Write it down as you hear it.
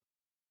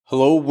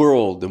Hello,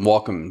 world, and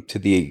welcome to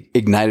the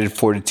Ignited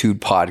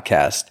Fortitude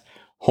podcast,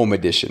 home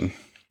edition.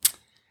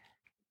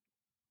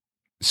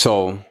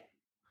 So,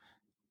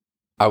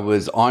 I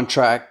was on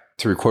track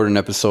to record an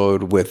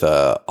episode with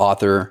an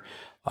author.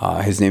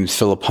 His name is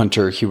Philip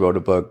Hunter. He wrote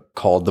a book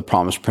called The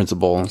Promise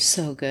Principle.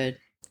 So good.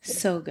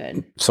 So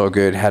good. So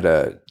good. Had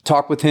a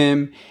talk with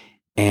him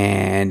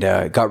and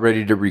got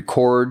ready to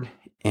record.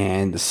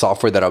 And the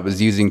software that I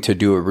was using to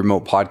do a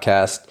remote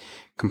podcast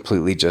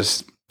completely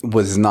just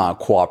was not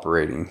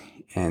cooperating.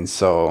 And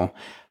so,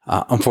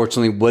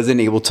 unfortunately, wasn't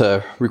able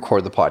to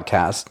record the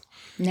podcast.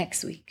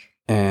 Next week.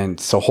 And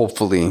so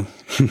hopefully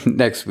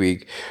next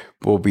week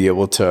we'll be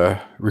able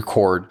to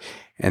record.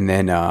 And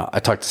then I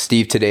talked to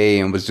Steve today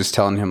and was just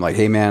telling him like,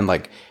 hey, man,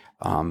 like,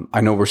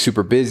 I know we're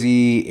super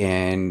busy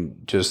and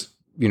just,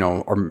 you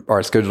know,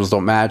 our schedules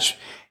don't match.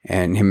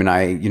 And him and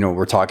I, you know,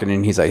 we're talking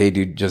and he's like, hey,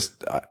 dude,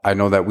 just I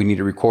know that we need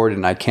to record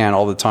and I can't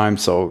all the time.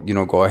 So, you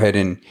know, go ahead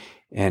and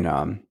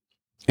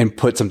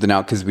put something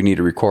out because we need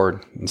to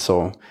record. And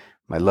so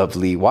my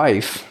lovely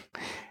wife,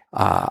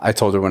 I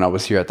told her when I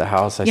was here at the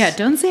house.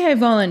 Don't say I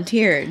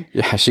volunteered.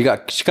 Yeah, she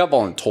got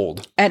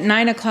voluntold. At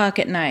 9:00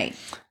 at night,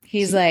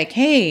 he's like,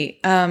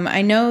 hey,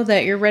 I know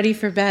that you're ready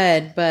for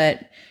bed,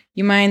 but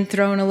you mind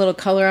throwing a little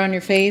color on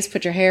your face,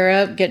 put your hair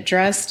up, get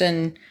dressed,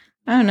 and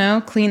I don't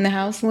know, clean the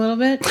house a little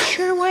bit?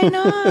 Sure, why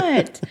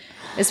not?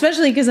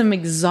 Especially because I'm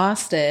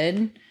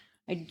exhausted.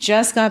 I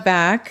just got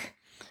back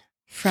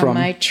from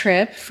my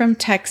trip from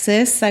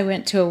Texas. I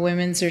went to a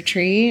women's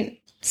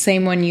retreat.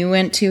 Same one you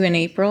went to in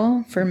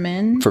April for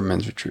men. For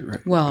men's retreat,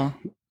 right? Well,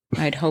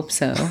 I'd hope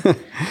so.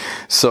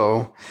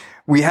 So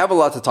we have a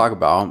lot to talk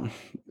about.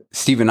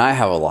 Steve and I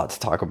have a lot to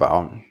talk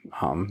about.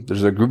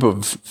 There's a group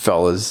of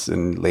fellas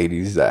and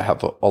ladies that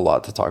have a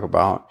lot to talk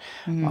about.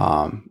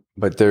 Mm-hmm.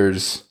 But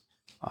there's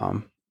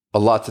a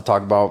lot to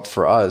talk about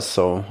for us.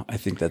 So I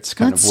think that's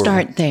Let's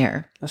start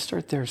there. Let's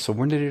start there. So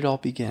when did it all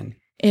begin?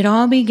 It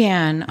all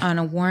began on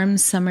a warm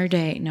summer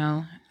day.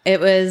 No, it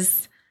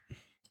was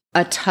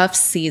a tough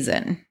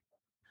season.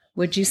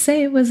 Would you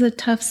say it was a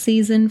tough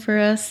season for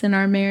us in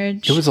our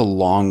marriage? It was a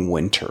long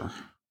winter.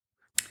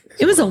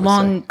 It was a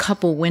long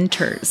couple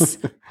winters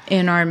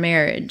in our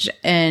marriage.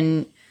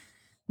 And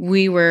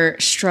we were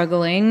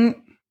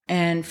struggling.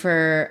 And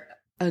for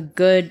a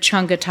good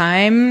chunk of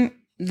time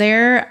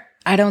there,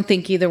 I don't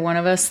think either one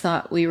of us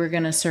thought we were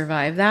going to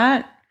survive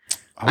that.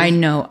 I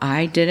know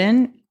I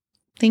didn't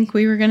think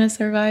we were going to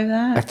survive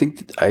that. I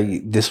think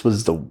this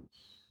was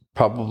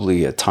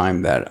probably a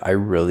time that I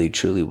really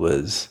truly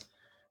was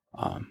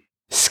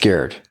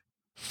scared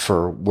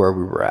for where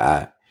we were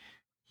at,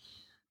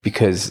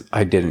 because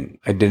I didn't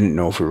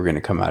know if we were going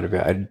to come out of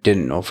it. I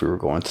didn't know if we were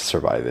going to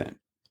survive it.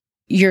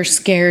 Your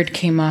scared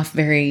came off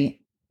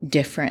very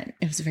different.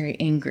 It was very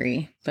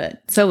angry,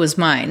 but so was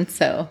mine.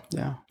 So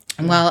yeah.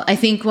 Well, I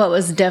think what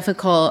was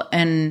difficult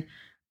and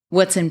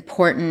what's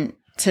important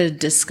to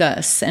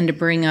discuss and to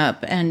bring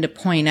up and to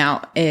point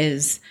out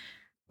is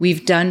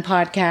we've done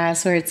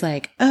podcasts where it's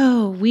like,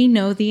 oh, we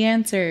know the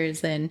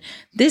answers and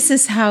this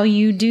is how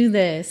you do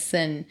this.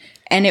 And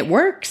it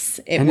works.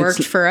 It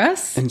worked for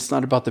us. And it's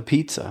not about the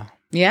pizza.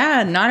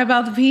 Yeah, not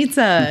about the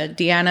pizza.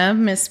 Deanna,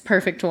 Miss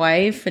Perfect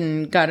Wife,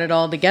 and got it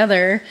all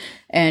together.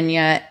 And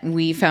yet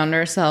we found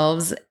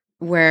ourselves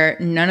where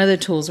none of the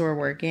tools were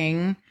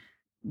working.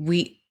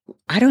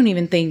 I don't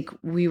even think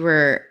we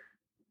were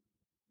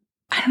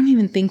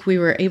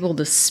able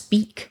to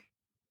speak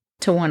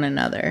to one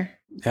another.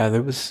 Yeah,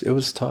 it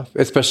was tough,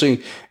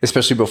 especially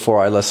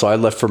before I left. So I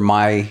left for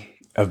my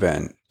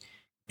event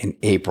in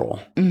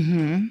April,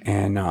 mm-hmm.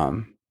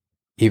 And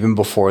even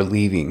before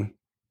leaving,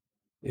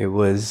 it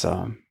was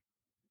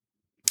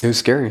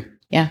scary.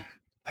 Yeah,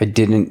 I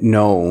didn't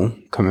know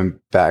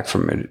coming back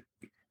from it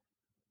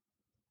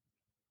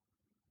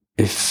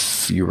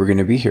if you were going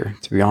to be here,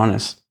 to be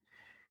honest.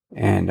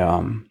 And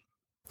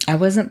I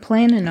wasn't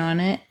planning on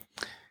it.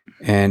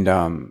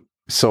 And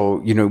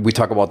so, you know, we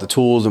talk about the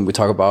tools and we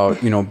talk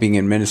about, you know, being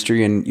in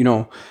ministry and, you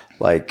know,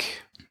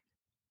 like,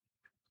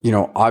 you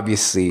know,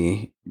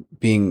 obviously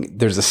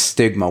there's a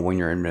stigma when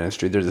you're in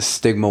ministry. There's a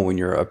stigma when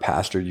you're a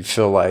pastor. You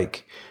feel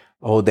like,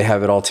 oh, they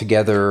have it all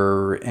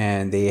together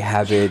and they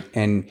have it.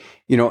 And,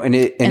 you know, and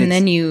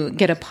then you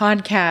get a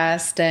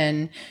podcast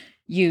and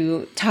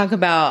you talk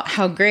about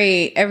how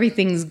great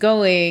everything's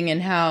going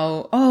and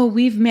how, oh,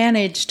 we've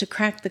managed to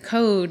crack the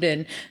code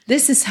and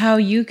this is how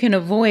you can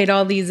avoid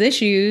all these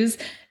issues.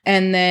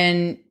 And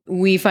then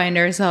we find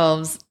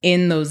ourselves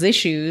in those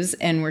issues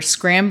and we're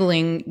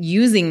scrambling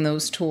using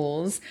those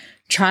tools,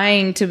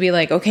 trying to be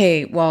like,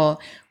 okay,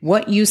 well,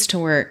 what used to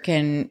work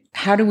and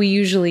how do we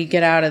usually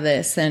get out of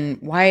this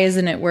and why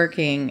isn't it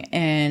working?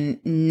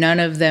 And none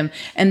of them,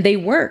 and they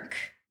work.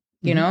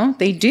 You know,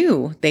 they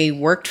do. They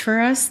worked for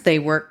us. They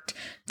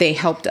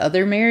helped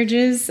other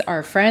marriages,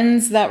 our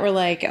friends that were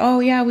like, oh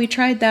yeah, we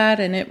tried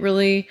that. And it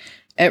really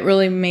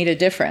made a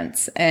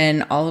difference.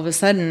 And all of a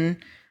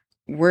sudden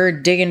we're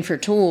digging for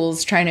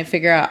tools, trying to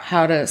figure out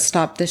how to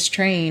stop this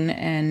train.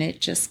 And it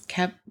just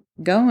kept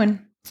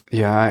going.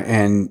 Yeah.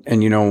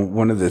 And you know,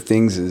 one of the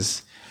things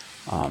is,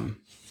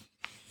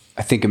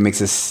 I think it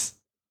makes us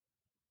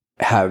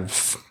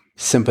have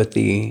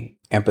sympathy,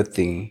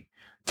 empathy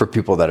for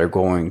people that are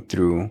going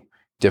through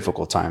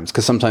difficult times.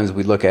 Because sometimes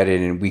we look at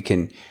it and we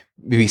can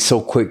be so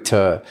quick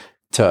to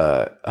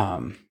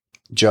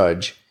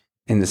judge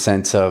in the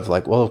sense of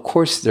like, well, of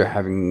course they're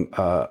having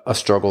a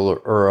struggle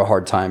or a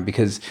hard time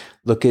because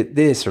look at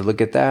this or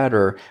look at that,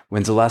 or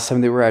when's the last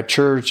time they were at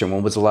church and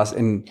when was the last,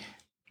 and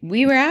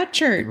we were at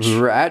church. We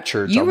were at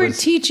church. You were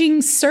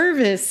teaching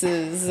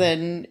services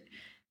and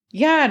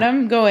and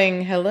I'm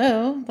going,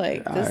 hello,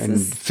 like this and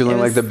is feeling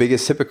like the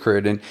biggest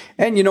hypocrite.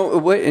 And you know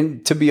what,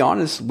 and to be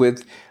honest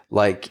with,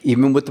 like,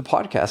 even with the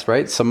podcast,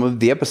 right? Some of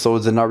the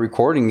episodes and not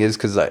recording is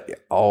because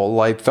all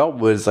I felt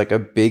was like a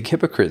big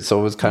hypocrite. So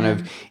it was kind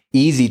of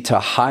easy to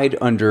hide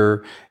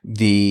under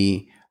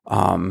the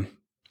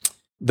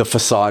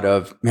facade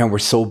of, man, we're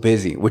so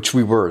busy, which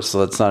we were. So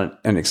that's not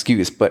an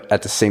excuse. But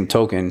at the same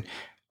token,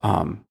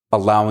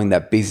 allowing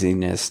that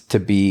busyness to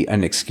be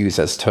an excuse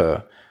as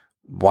to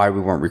why we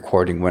weren't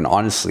recording, when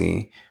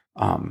honestly,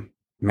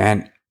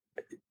 man,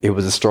 it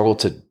was a struggle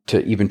to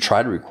even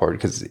try to record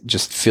because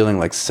just feeling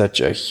like such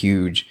a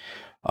huge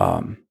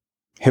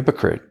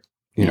hypocrite,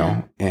 you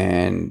know,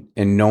 and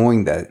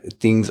knowing that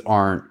things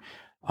aren't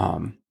where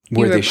they should be.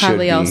 You were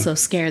probably also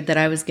scared that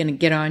I was going to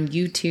get on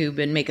YouTube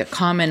and make a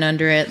comment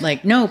under it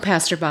like, no,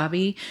 Pastor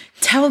Bobby,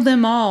 tell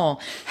them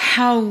all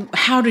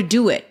how to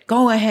do it.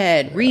 Go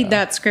ahead, read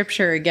that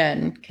scripture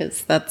again,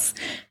 because that's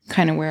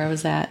kind of where I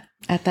was at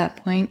that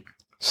point.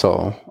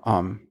 So,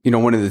 you know,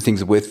 one of the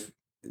things with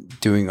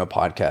doing a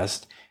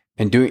podcast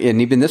and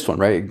even this one,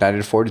 right?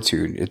 Ignited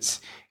Fortitude.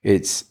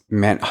 It's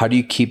man, how do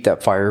you keep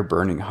that fire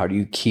burning? How do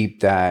you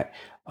keep that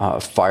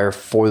fire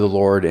for the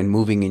Lord and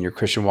moving in your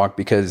Christian walk?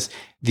 Because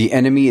the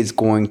enemy is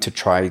going to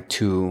try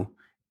to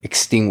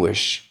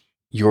extinguish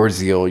your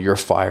zeal, your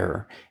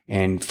fire,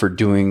 and for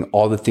doing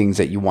all the things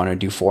that you want to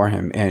do for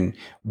him. And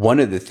one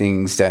of the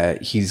things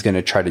that he's going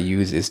to try to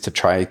use is to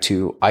try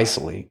to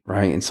isolate,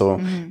 right? And so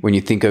when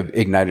you think of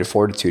Ignited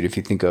Fortitude, if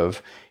you think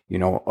of, you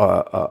know,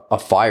 a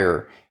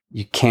fire,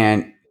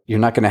 you're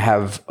not going to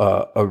have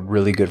a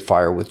really good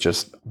fire with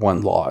just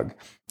one log.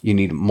 You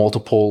need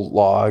multiple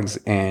logs,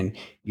 and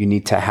you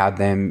need to have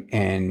them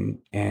and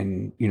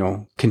you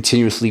know,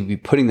 continuously be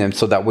putting them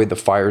so that way the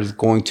fire is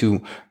going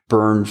to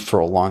burn for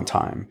a long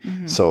time.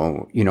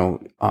 So, you know,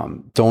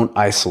 don't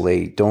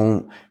isolate,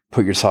 don't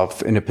put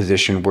yourself in a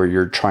position where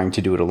you're trying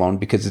to do it alone,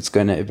 because it's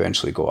going to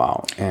eventually go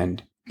out.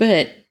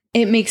 But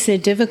it makes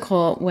it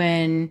difficult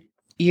when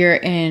you're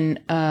in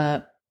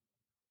a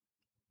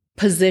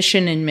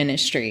position in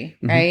ministry,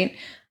 right?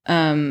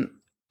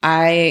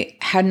 I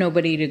had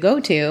nobody to go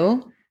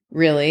to,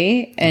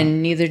 really,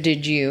 and neither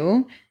did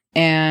you.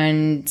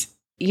 And,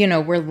 you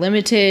know, we're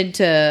limited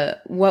to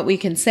what we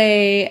can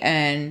say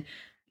and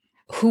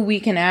who we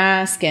can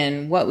ask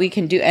and what we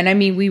can do. And I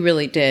mean, we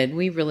really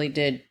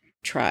did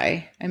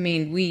try. I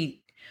mean,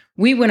 we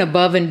went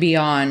above and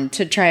beyond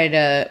to try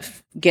to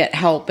get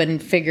help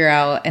and figure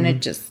out, and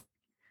it just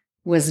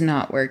was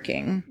not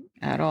working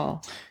at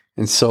all.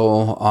 And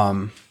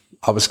so,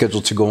 I was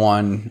scheduled to go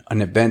on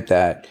an event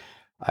that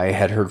I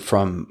had heard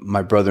from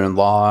my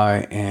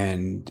brother-in-law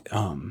and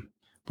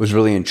was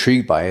really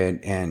intrigued by it.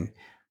 And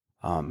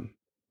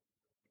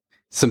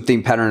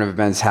something pattern of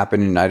events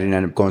happened, and I didn't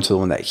end up going to the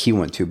one that he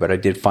went to, but I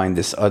did find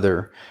this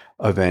other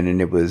event,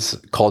 and it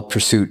was called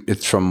Pursuit.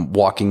 It's from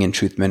Walking in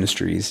Truth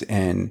Ministries.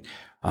 And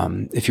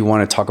if you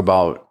want to talk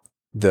about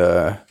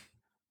the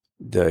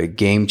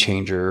game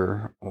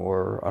changer,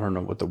 or I don't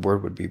know what the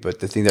word would be, but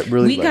the thing that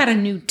really got a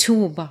new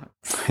toolbox.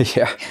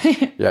 Yeah.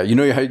 You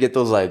know how you get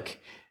those like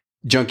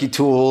junky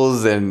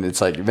tools and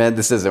it's like, man,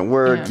 this doesn't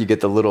work. You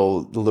get the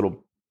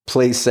little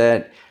play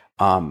set.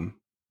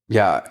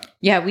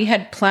 We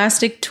had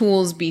plastic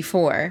tools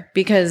before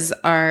because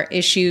our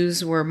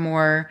issues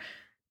were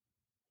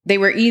they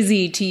were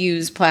easy to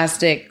use,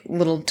 plastic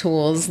little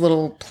tools,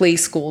 little play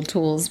school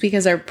tools,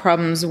 because our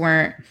problems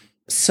weren't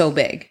so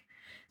big.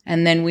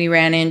 And then we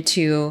ran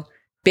into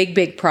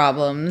big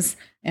problems,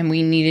 and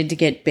we needed to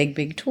get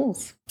big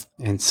tools.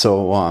 And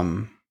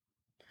so,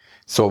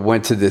 so I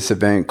went to this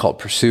event called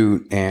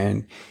Pursuit,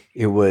 and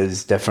it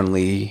was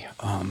definitely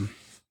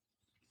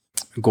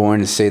going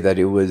to say that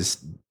it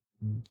was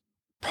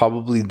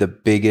probably the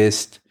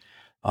biggest,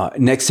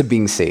 next to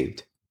being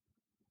saved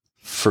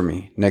for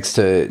me, next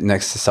to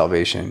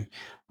salvation,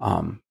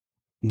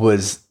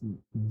 was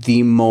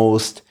the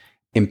most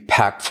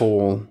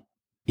impactful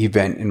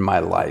event in my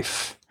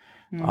life.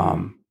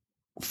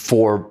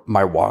 For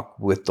my walk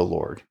with the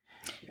Lord.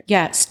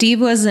 Yeah,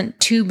 Steve wasn't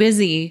too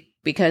busy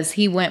because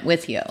he went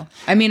with you.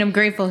 I mean, I'm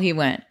grateful he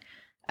went.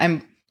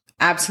 I'm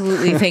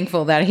absolutely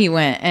thankful that he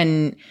went.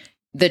 And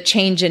the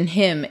change in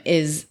him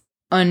is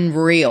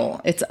unreal.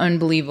 It's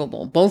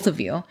unbelievable, both of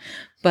you.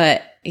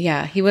 But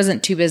yeah, he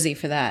wasn't too busy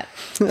for that.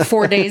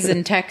 4 days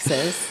in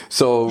Texas.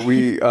 So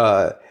we,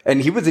 and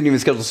he wasn't even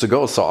scheduled to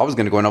go. So I was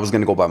going to go, and I was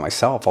going to go by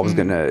myself. I was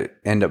going to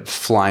end up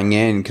flying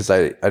in because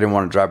I didn't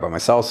want to drive by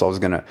myself. So I was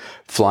going to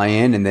fly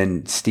in, and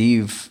then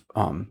Steve,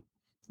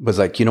 was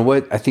like, you know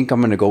what? I think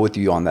I'm going to go with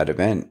you on that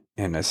event.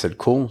 And I said,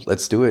 cool,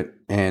 let's do it.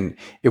 And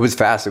it was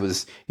fast. It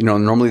was,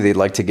 normally they'd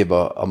like to give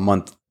a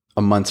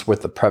month's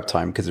worth of prep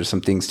time because there's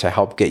some things to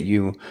help get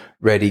you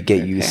ready,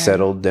 get you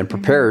settled and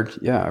prepared.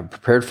 Mm-hmm. Yeah,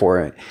 prepared for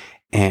it.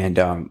 And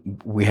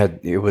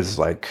it was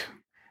like,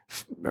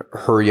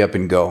 hurry up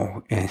and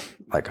go, and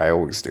like I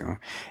always do.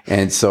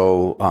 And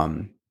so,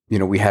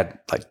 we had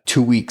like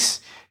 2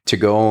 weeks to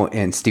go,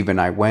 and Steve and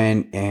I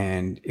went,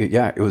 and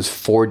it was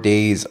 4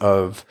 days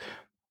of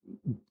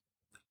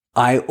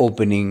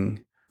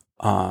eye-opening,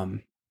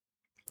 an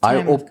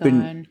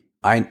eye-opening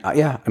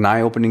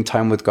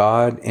time with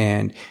God.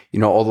 And,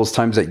 all those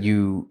times that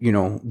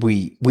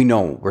we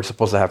know we're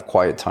supposed to have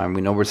quiet time.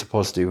 We know we're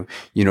supposed to,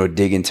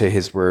 dig into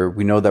his word.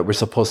 We know that we're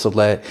supposed to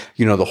let,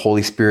 the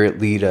Holy Spirit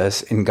lead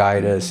us and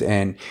guide us.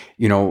 And,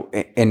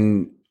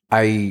 and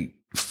I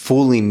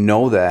fully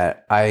know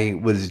that I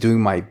was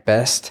doing my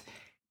best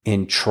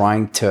in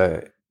trying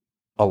to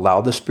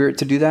allow the Spirit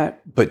to do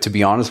that. But to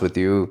be honest with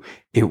you,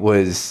 it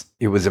was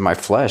in my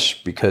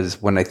flesh,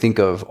 because when I think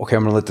of, okay,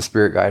 I'm going to let the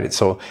Spirit guide it.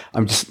 So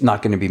I'm just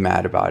not going to be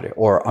mad about it,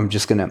 or I'm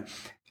just going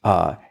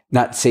to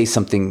not say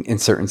something in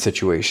certain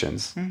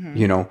situations,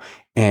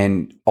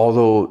 and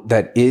although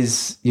that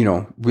is,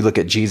 we look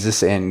at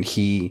Jesus, and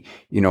he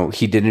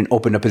didn't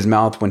open up his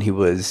mouth when he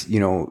was,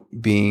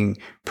 being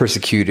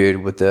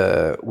persecuted with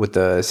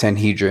the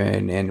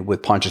Sanhedrin and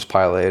with Pontius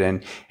Pilate.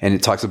 And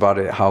it talks about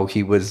it, how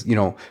he was,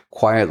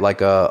 quiet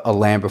like a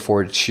lamb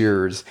before its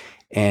shears.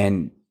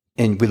 And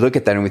we look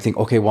at that and we think,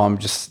 okay, well, I'm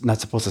just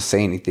not supposed to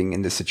say anything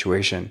in this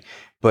situation.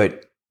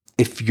 But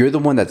if you're the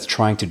one that's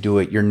trying to do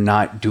it, you're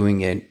not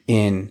doing it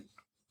in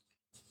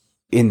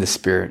the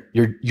Spirit.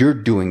 You're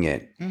doing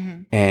it.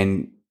 Mm-hmm.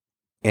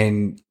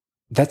 And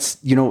that's,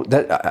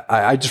 that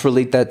I just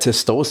relate that to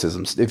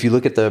Stoicism. If you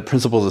look at the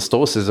principles of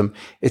Stoicism,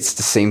 it's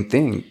the same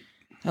thing.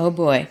 Oh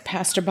boy,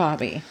 Pastor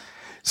Bobby.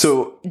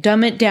 So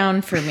dumb it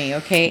down for me,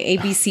 okay?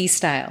 ABC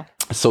style.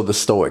 So the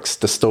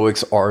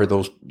Stoics are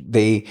those,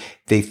 they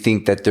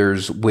think that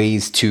there's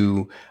ways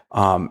to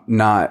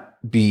not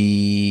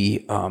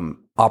be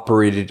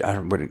operated. I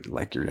don't know,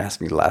 like you're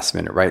asking me last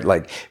minute, right?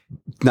 Like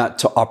not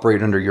to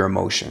operate under your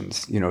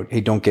emotions.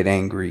 Hey, don't get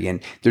angry.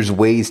 And there's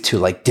ways to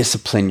like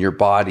discipline your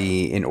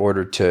body in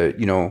order to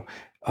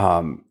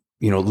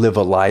live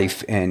a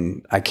life.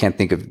 And I can't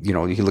think of, you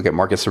can look at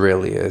Marcus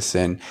Aurelius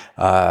and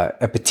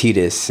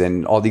Epictetus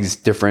and all these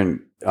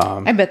different.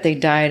 I bet they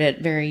died at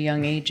very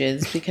young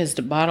ages, because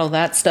to bottle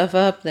that stuff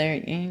up, you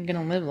ain't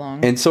gonna live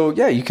long. And so,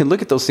 yeah, you can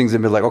look at those things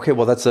and be like, okay,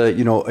 well, that's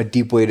a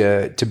deep way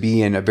to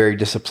be in a very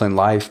disciplined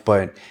life,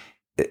 but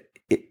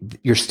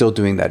you're still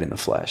doing that in the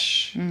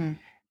flesh. Mm-hmm.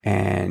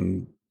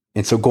 And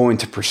so going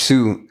to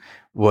Pursuit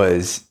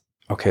was,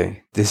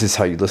 okay, this is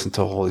how you listen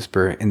to the Holy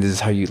Spirit, and this is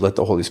how you let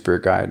the Holy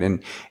Spirit guide.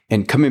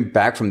 And coming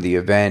back from the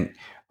event,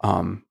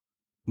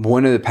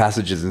 one of the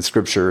passages in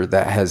Scripture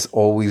that has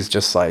always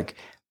just like,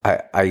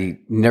 I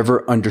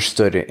never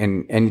understood it.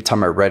 And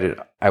anytime I read it,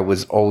 I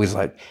was always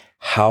like,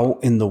 how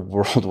in the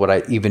world would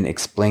I even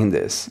explain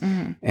this?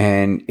 Mm-hmm.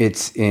 And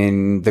it's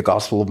in the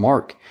Gospel of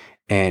Mark.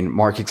 And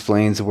Mark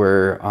explains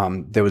where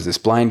there was this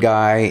blind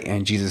guy,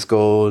 and Jesus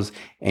goes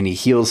and he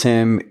heals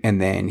him.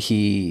 And then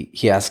he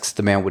asks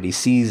the man what he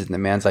sees. And the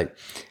man's like,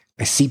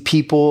 I see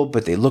people,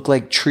 but they look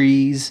like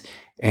trees.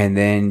 And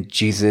then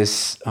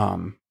Jesus,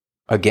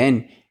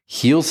 again,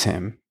 heals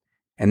him.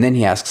 And then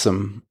he asks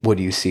him, what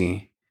do you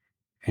see?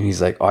 And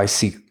he's like, oh,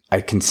 I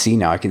can see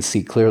now. I can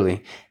see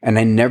clearly. And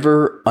I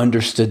never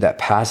understood that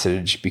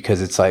passage, because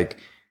it's like,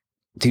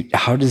 dude,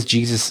 how does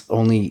Jesus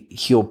only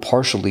heal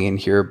partially in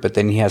here? But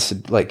then he has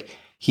to,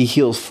 he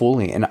heals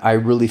fully. And I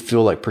really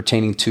feel like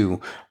pertaining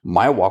to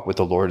my walk with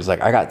the Lord is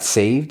like, I got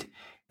saved,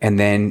 and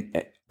then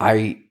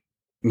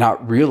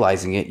not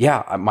realizing it.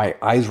 Yeah, my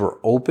eyes were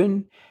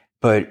open,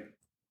 but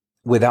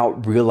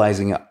without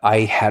realizing it, I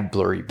had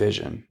blurry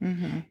vision.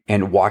 Mm-hmm.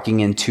 And walking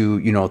into,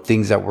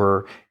 things that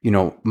were,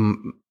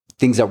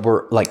 things that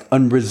were like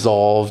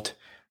unresolved,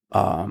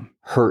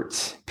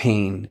 hurts,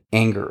 pain,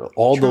 anger,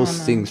 all trauma.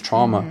 Those things,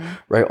 trauma, mm-hmm.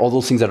 right? All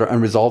those things that are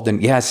unresolved.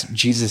 And yes,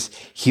 Jesus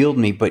healed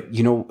me, but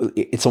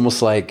it's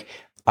almost like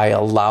I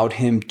allowed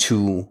him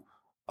to,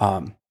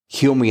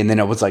 heal me. And then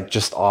I was like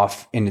just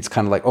off, and it's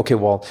kind of like, okay,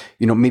 well,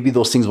 maybe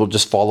those things will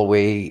just fall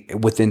away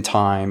within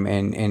time,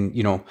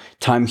 and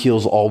time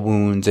heals all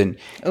wounds. And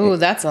oh,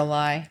 that's a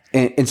lie.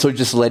 And so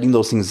just letting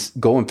those things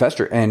go and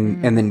fester.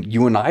 And then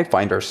you and I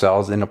find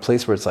ourselves in a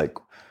place where it's like,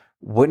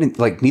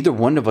 neither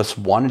one of us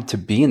wanted to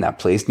be in that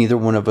place. Neither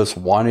one of us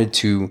wanted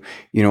to,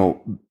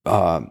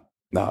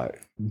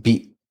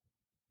 be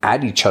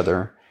at each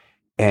other.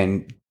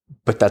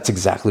 But that's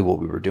exactly what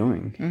we were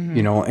doing,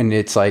 mm-hmm. And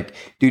it's like,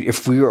 dude,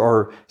 if we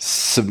are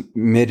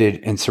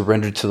submitted and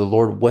surrendered to the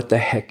Lord, what the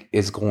heck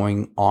is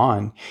going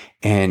on?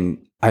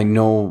 And I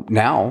know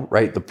now,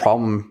 right? The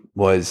problem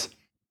was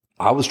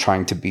I was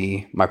trying to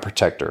be my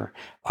protector.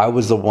 I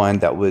was the one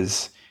that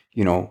was,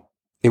 I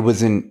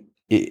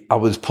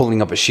was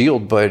pulling up a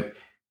shield, but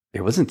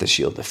it wasn't the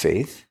shield of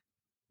faith.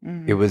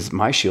 Mm-hmm. It was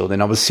my shield,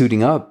 and I was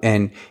suiting up,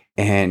 and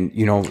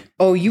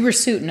oh, you were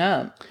suiting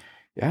up.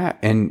 Yeah.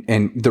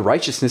 And the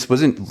righteousness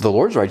wasn't the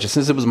Lord's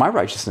righteousness. It was my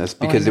righteousness,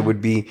 because it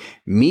would be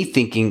me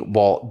thinking,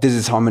 well, this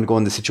is how I'm going to go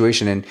in this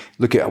situation, and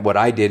look at what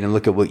I did and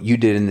look at what you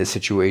did in this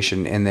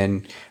situation. And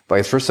then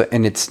vice versa.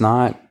 And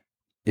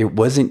it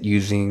wasn't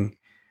using,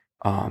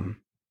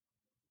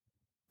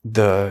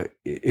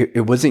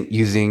 it wasn't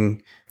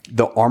using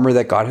the armor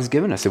that God has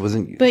given us. It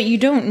wasn't. But you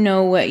don't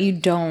know what you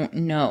don't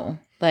know.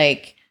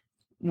 Like,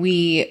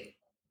 we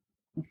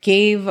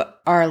gave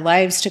our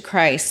lives to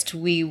Christ.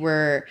 We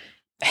were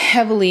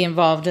heavily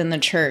involved in the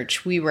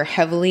church. We were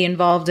heavily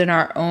involved in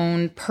our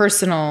own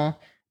personal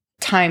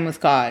time with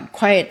God,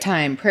 quiet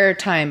time, prayer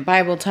time,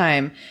 Bible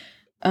time.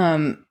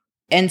 And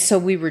so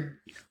we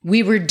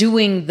were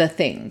doing the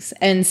things.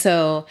 And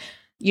so,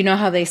 you know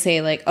how they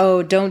say, like,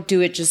 oh, don't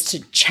do it just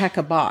to check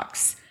a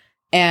box.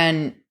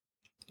 And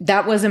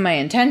that wasn't my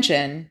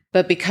intention,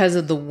 but because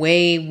of the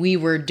way we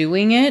were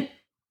doing it,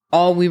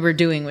 all we were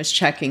doing was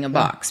checking a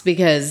box,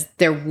 because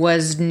there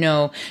was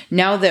now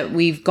that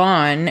we've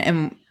gone,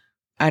 and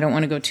I don't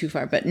want to go too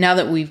far, but now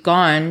that we've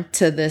gone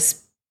to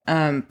this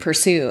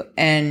pursuit,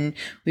 and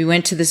we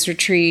went to this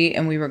retreat,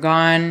 and we were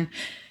gone,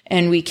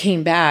 and we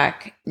came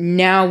back,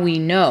 now we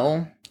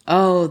know,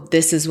 oh,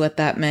 this is what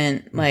that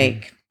meant. Mm-hmm.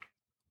 Like,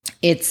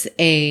 it's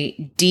a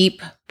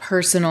deep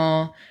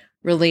personal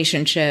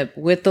relationship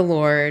with the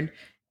Lord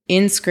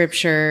in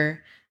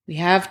Scripture. We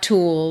have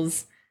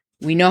tools.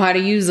 We know how to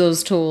use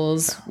those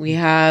tools. We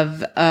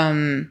have,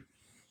 I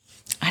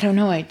don't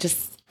know. I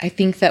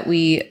think that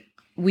we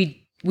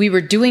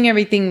were doing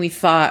everything we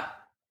thought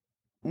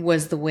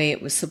was the way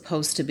it was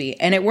supposed to be.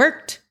 And it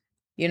worked.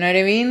 You know what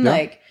I mean? Yeah.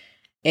 Like,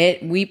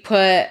 we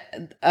put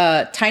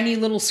a tiny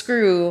little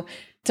screw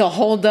to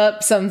hold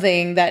up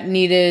something that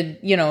needed,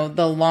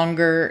 the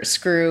longer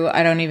screw.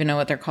 I don't even know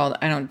what they're called.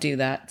 I don't do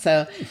that.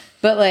 So,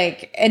 but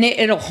like, and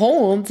it'll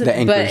hold. The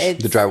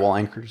anchors, the drywall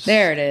anchors.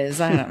 There it is.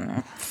 I don't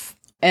know.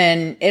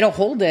 And it'll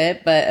hold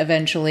it, but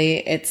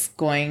eventually it's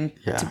going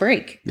to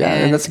break. Yeah,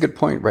 and that's a good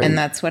point, right? And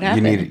that's what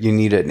happened. You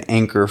need an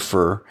anchor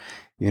for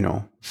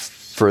the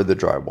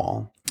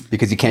drywall,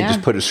 because you can't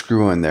just put a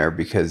screw in there,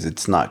 because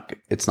it's not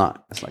going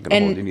to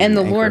hold. And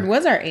the Lord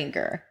was our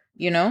anchor,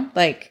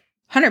 like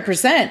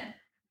 100%.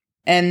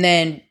 And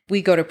then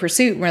we go to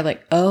Pursuit and we're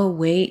like, oh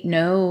wait,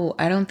 no,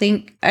 I don't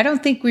think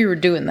we were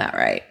doing that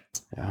right.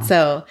 Yeah.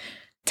 So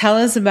tell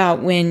us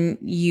about when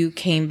you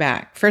came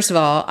back. First of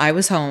all, I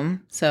was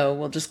home, so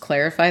we'll just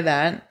clarify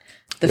that.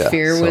 The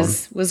fear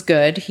was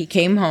good. He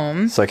came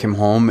home. So I came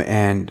home,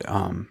 and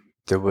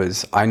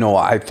I know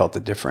I felt the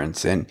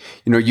difference. And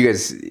you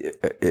guys,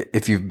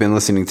 if you've been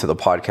listening to the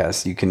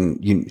podcast,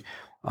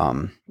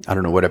 I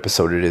don't know what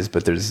episode it is,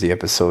 but there's the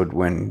episode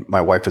when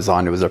my wife was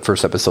on. It was our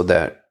first episode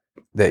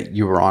that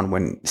you were on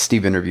when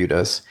Steve interviewed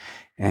us.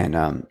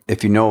 And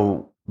if you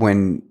know,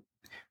 when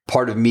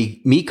part of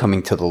me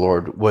coming to the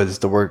Lord was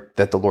the work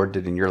that the Lord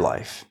did in your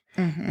life.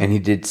 Mm-hmm. And he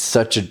did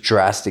such a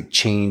drastic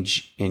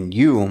change in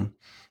you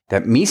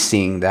that me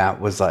seeing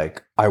that was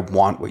like, I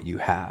want what you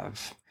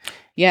have.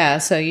 Yeah.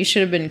 So you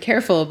should have been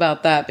careful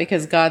about that,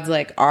 because God's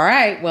like, all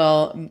right,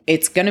 well,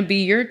 it's going to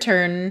be your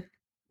turn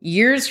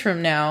years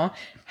from now.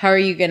 How are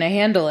you going to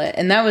handle it?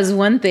 And that was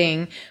one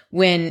thing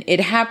when it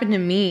happened to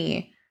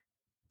me.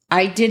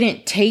 I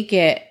didn't take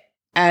it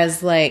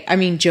as like,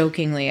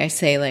 jokingly, I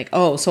say like,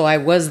 oh, so I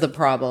was the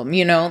problem,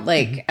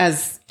 mm-hmm.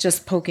 as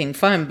just poking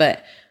fun,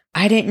 but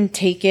I didn't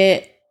take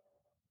it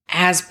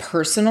as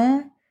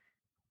personal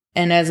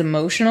and as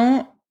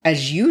emotional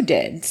as you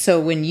did. So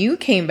when you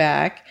came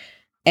back,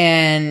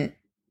 and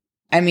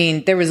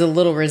there was a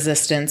little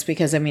resistance,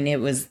 because it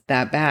was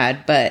that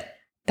bad, but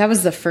that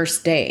was the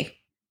first day.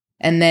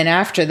 And then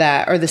after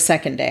that, or the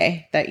second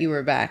day that you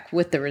were back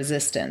with the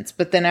resistance,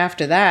 but then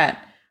after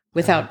that,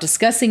 without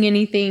discussing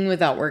anything,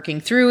 without working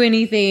through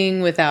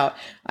anything, without,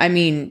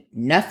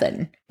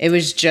 nothing. It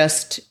was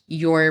just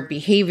your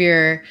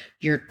behavior,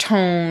 your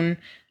tone,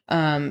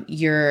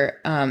 your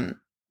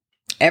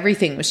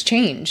everything was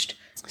changed.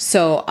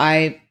 So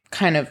I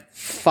kind of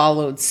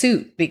followed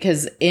suit,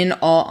 because in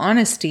all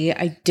honesty,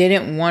 I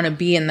didn't want to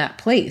be in that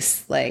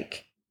place.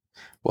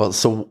 Well,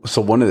 so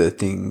one of the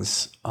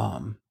things,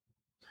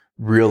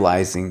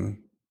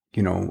 realizing,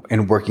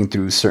 and working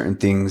through certain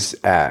things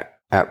at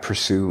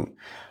Pursuit,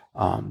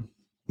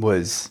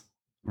 was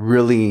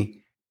really,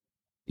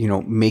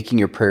 making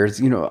your prayers,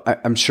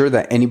 I'm sure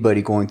that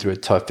anybody going through a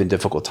tough and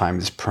difficult time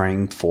is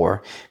praying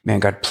for, man,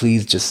 God,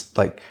 please just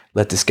let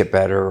this get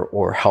better,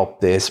 or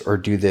help this, or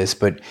do this.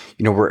 But,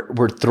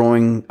 we're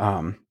throwing,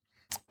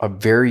 a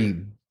very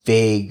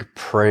vague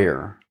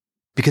prayer,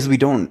 because we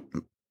don't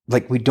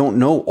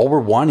know. All we're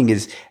wanting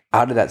is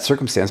out of that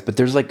circumstance, but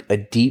there's like a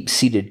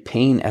deep-seated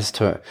pain as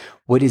to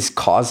what is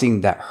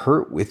causing that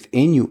hurt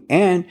within you,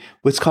 and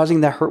what's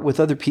causing that hurt with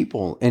other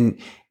people. And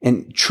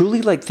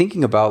truly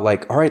thinking about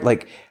all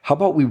right, how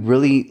about we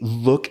really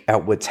look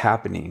at what's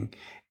happening?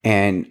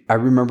 And I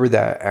remember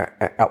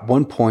that at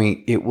one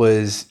point it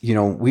was,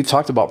 we've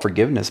talked about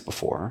forgiveness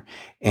before.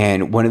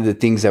 And one of the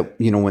things that,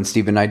 when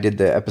Steve and I did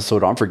the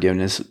episode on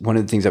forgiveness, one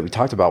of the things that we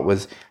talked about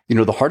was,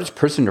 the hardest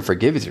person to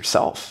forgive is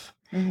yourself.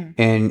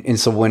 And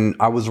so when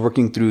I was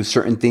working through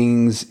certain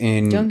things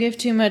Don't give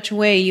too much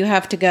away. You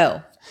have to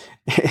go.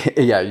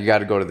 yeah, you got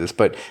to go to this.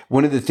 But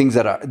one of the things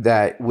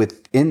that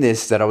within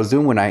this that I was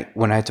doing when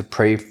I had to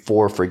pray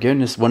for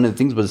forgiveness, one of the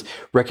things was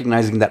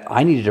recognizing that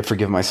I needed to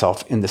forgive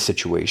myself in the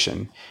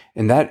situation.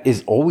 And that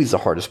is always the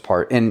hardest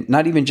part. And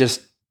not even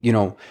just,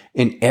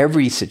 in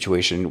every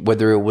situation,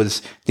 whether it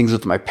was things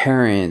with my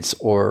parents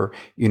or,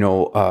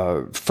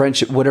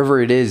 friendship,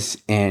 whatever it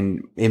is,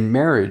 and in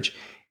marriage,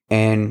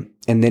 and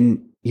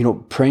then,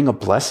 praying a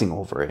blessing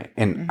over it.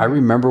 And I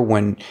remember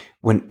when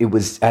it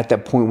was at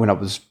that point when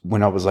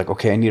I was like,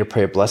 okay, I need to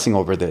pray a blessing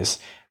over this,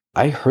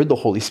 I heard the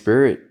Holy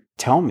Spirit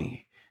tell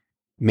me,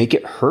 make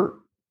it hurt.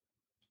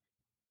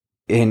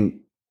 And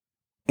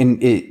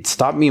it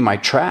stopped me in my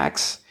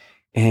tracks.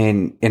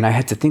 And I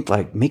had to think,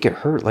 like, make it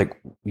hurt. Like,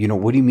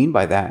 what do you mean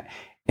by that?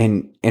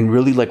 And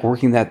really like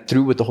working that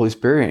through with the Holy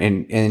Spirit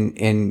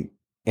and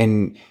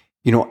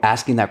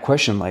asking that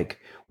question, like,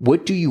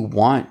 what do you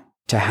want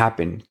to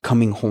happen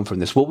coming home from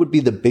this? What would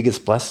be the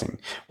biggest blessing?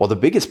 Well, the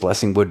biggest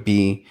blessing would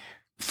be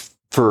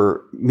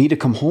for me to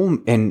come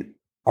home and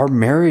our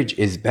marriage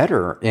is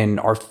better and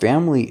our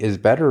family is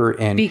better.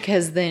 And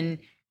because then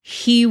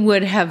he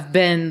would have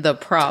been the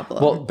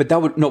problem. Well, but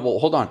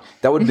hold on.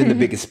 That would have been the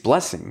biggest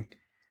blessing.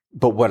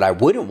 But what I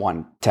wouldn't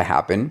want to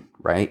happen,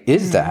 right,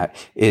 is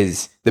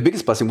the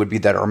biggest blessing would be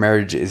that our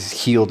marriage is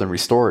healed and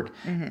restored.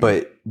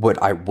 But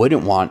what I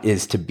wouldn't want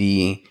is to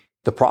be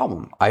the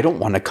problem. I don't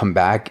want to come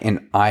back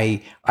and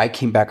I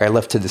came back, I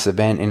left to this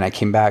event and I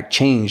came back,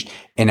 changed,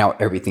 and now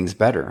everything's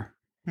better.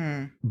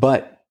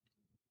 But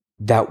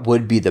that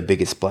would be the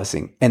biggest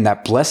blessing. And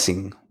that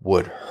blessing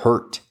would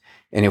hurt.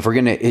 And if we're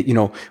going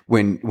to,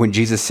 when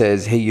Jesus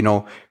says, hey,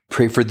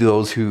 pray for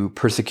those who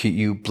persecute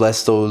you,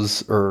 bless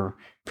those, or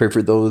pray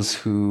for those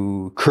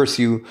who curse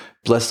you,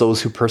 bless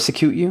those who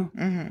persecute you,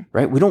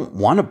 right? We don't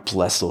want to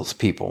bless those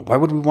people. Why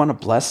would we want to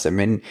bless them?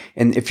 And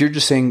if you're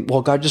just saying,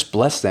 well, God, just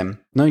bless them.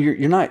 No,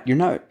 you're not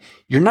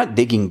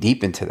digging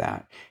deep into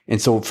that.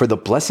 And so for the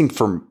blessing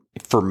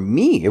for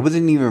me, it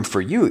wasn't even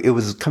for you. It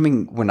was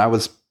coming when I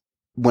was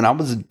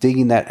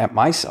digging that at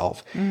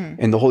myself,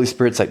 and the Holy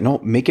Spirit's like, no,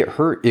 make it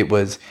hurt. It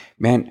was,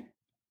 man,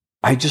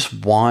 I just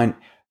want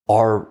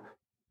our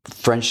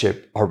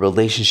friendship, our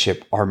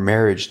relationship, our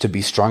marriage to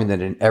be stronger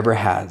than it ever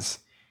has.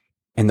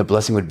 And the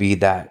blessing would be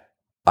that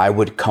I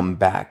would come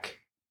back.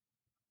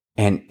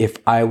 And if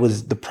I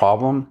was the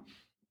problem,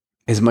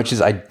 as much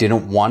as I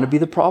didn't want to be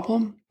the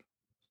problem,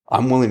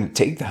 I'm willing to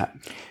take that.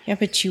 Yeah,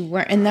 but you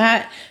weren't. And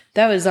that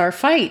was our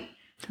fight.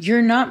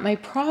 You're not my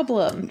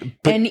problem.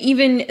 And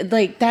even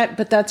like that,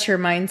 but that's your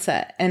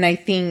mindset. And I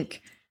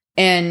think,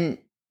 and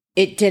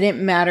it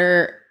didn't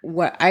matter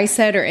what I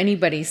said or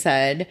anybody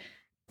said,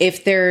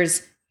 if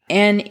there's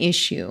an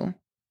issue,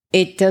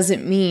 it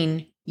doesn't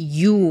mean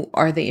you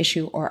are the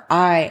issue or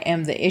I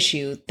am the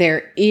issue.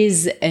 There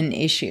is an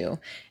issue,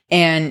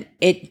 and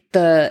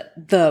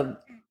the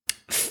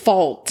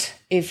fault,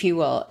 if you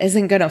will,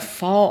 isn't going to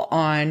fall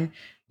on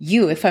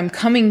you. If I'm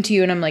coming to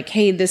you and I'm like,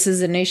 hey, this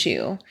is an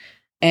issue,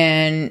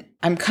 and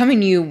I'm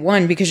coming to you,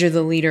 one, because you're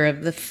the leader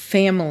of the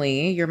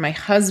family, you're my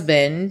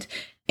husband,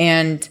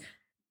 and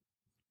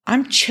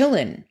I'm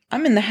chilling.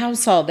 I'm in the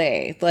house all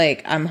day.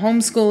 Like, I'm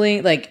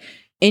homeschooling, like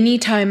any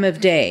time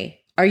of day.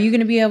 Are you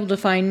going to be able to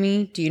find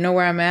me? Do you know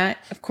where I'm at?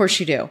 Of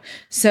course you do.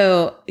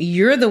 So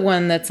you're the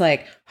one that's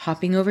like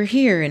hopping over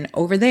here and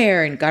over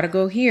there and got to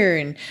go here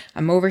and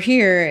I'm over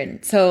here.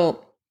 And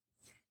so,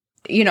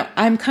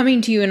 I'm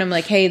coming to you and I'm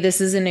like, hey,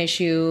 this is an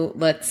issue.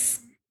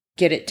 Let's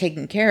get it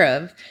taken care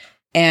of.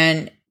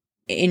 And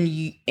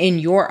in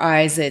your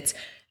eyes,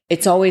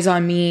 it's always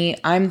on me.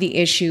 I'm the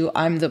issue.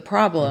 I'm the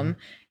problem.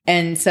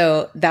 And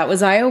so that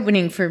was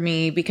eye-opening for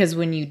me, because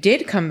when you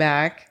did come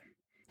back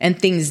and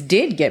things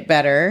did get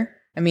better,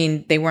 I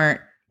mean, they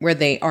weren't where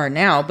they are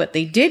now, but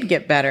they did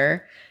get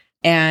better.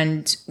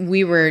 And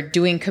we were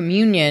doing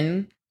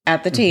communion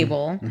at the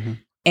table,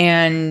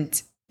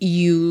 and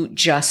you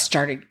just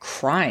started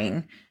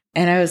crying.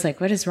 And I was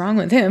like, what is wrong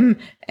with him?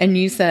 And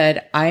you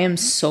said, I am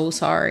so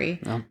sorry,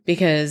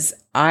 because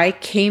I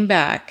came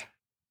back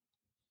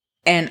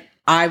and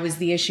I was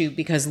the issue,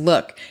 because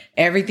look,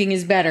 everything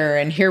is better.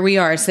 And here we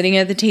are sitting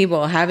at the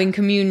table having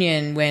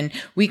communion when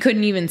we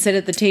couldn't even sit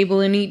at the table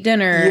and eat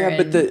dinner.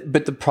 Yeah,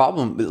 but the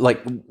problem,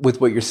 like with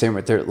what you're saying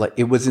right there, like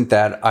it wasn't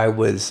that I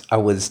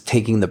was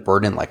taking the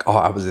burden, like, oh,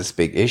 I was this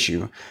big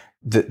issue.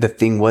 The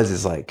thing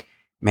is like,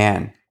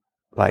 man,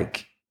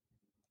 like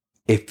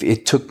if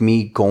it took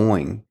me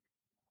going,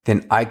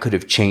 then I could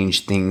have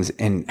changed things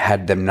and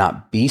had them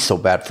not be so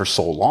bad for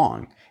so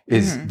long.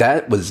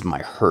 That was my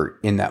hurt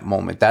in that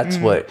moment. That's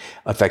what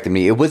affected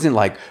me. It wasn't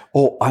like,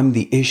 oh, I'm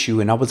the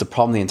issue and I was the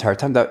problem the entire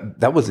time.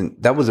 That wasn't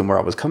where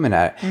I was coming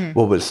at.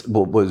 What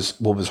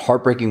was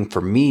heartbreaking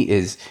for me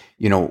is,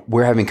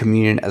 we're having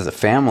communion as a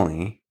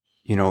family.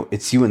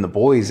 It's you and the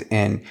boys,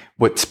 and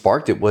what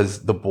sparked it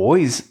was the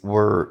boys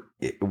were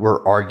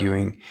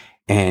arguing,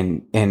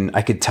 and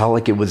I could tell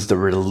like it was the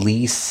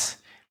release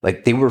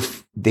like they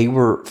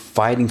were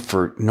fighting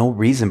for no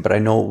reason, but I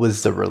know it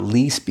was the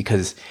release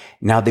because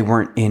now they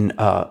weren't in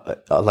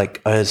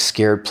like a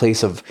scared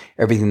place of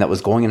everything that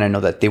was going. And I know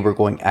that they were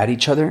going at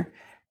each other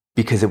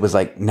because it was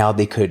like now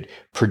they could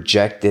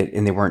project it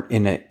and they weren't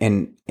in it.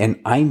 And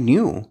I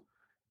knew,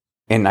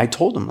 and I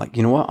told them like,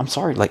 you know what, I'm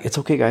sorry. Like, it's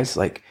okay, guys.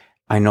 Like,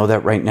 I know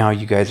that right now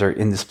you guys are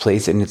in this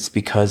place and it's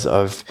because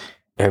of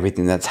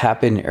everything that's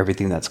happened,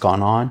 everything that's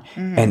gone on,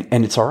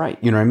 and it's all right.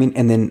 You know what I mean?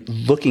 And then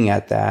looking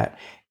at that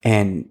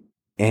and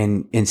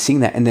seeing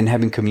that and then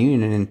having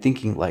communion and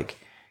thinking like,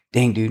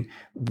 dang, dude,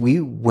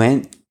 we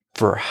went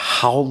for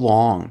how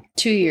long?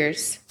 2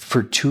 years.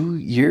 For 2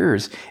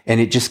 years. And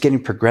it just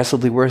getting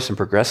progressively worse and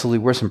progressively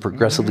worse and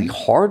progressively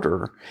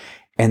harder.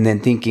 And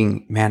then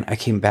thinking, man, I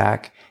came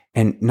back,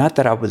 and not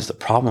that I was the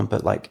problem,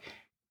 but like,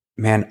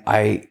 man,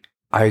 I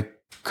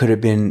could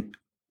have been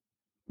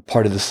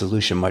part of the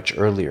solution much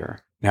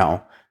earlier.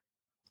 Now,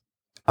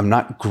 I'm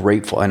not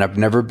grateful, and I've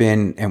never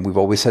been, and we've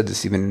always said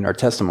this even in our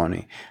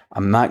testimony,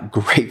 I'm not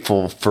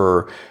grateful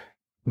for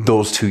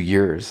those 2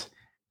 years,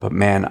 but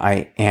man,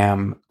 I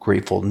am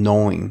grateful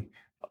knowing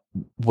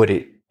what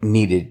it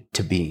needed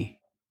to be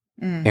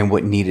and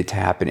what needed to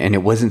happen. And it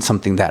wasn't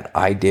something that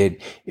I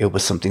did, it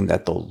was something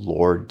that the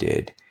Lord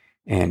did.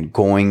 And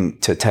going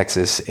to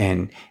Texas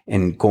and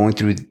going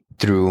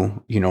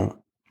through, you know,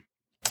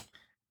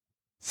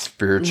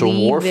 spiritual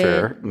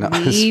warfare.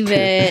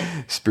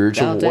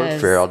 Spiritual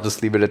warfare. I'll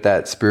just leave it at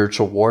that.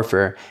 Spiritual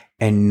warfare,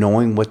 and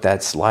knowing what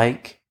that's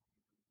like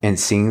and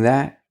seeing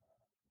that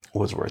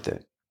was worth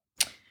it.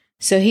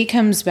 So he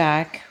comes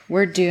back.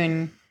 We're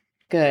doing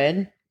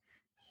good.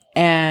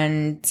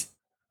 And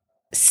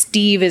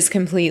Steve is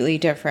completely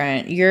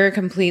different. You're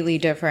completely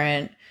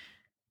different.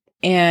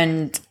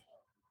 And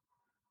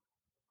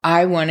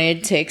I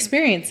wanted to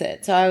experience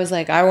it. So I was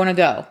like, I want to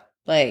go.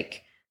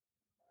 Like,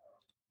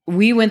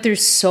 we went through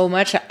so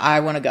much.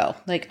 I want to go.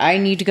 Like, I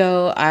need to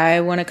go.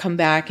 I want to come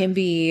back and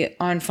be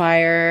on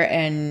fire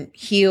and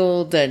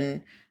healed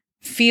and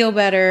feel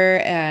better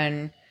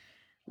and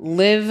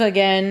live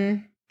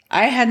again.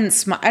 I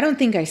don't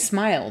think I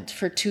smiled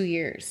for 2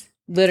 years.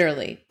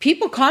 Literally.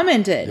 People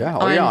commented. Yeah.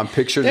 On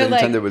pictures.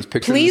 Anytime like, there was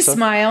pictures. Please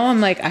smile.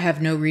 I'm like, I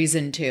have no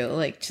reason to.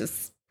 Like,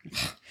 just.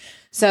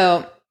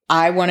 So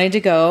I wanted to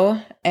go.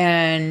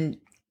 And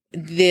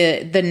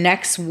the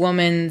next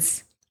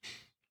woman's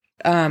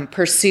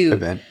pursuit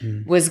event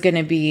was going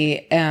to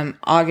be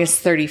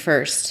August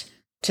 31st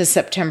to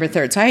September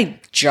 3rd. So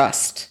I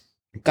just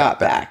got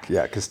back.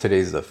 Yeah, because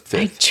today's the 5th.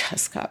 I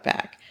just got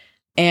back.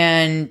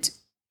 And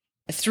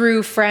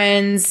through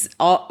friends,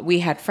 we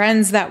had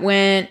friends that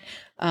went,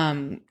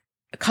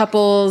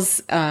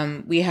 couples.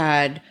 We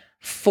had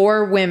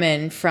 4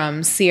 women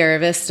from Sierra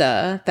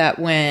Vista that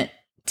went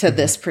to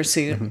this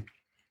pursuit.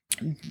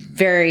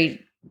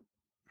 Very,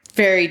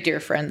 very dear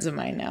friends of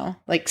mine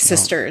now, like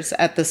sisters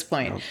at this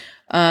point.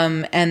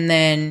 And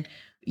then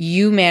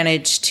you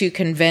managed to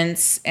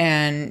convince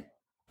and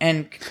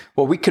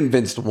well, we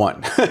convinced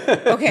one.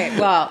 Okay,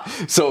 well,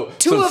 so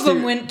two of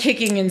them went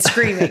kicking and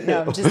screaming.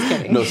 No, I'm just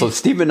kidding. No, so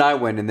Steve and I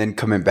went, and then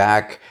coming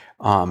back,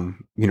 you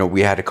know,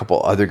 we had a couple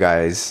other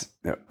guys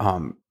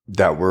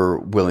that were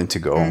willing to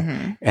go,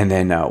 and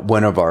then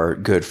one of our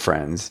good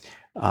friends.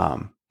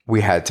 We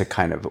had to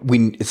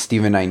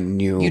Steve and I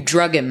knew. You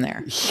drug him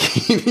there.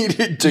 He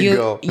needed to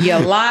go. You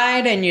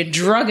lied and you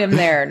drug him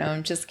there. No,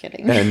 I'm just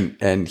kidding.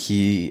 And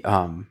he,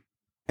 and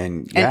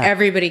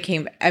everybody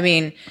came. I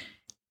mean,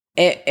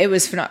 it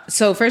was phenomenal.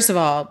 So first of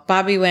all,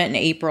 Bobby went in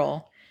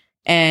April,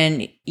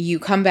 and you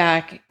come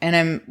back, and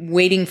I'm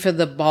waiting for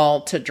the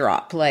ball to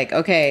drop. Like,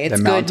 okay,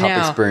 it's good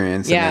now.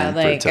 Experience. Yeah,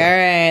 like, all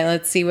right,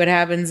 let's see what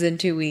happens in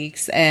 2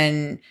 weeks.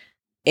 And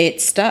it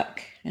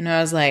stuck. And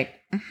I was like,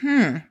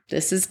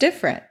 this is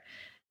different.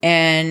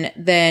 And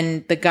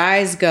then the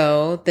guys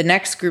go, the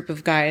next group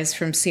of guys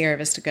from Sierra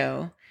Vista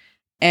go,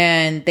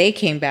 and they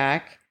came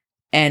back,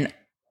 and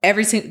they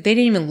didn't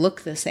even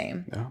look the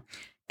same. Yeah.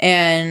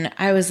 And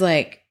I was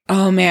like,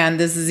 oh man,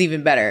 this is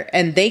even better.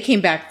 And they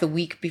came back the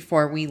week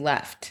before we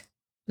left.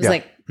 It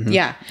was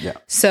yeah.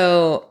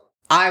 So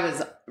I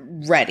was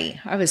ready.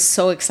 I was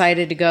so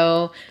excited to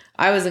go.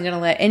 I wasn't going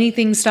to let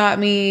anything stop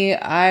me.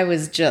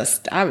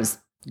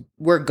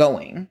 We're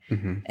going.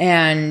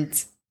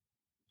 And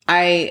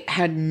I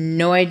had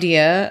no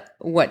idea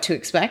what to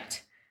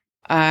expect.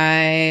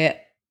 I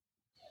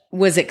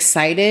was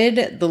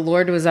excited. The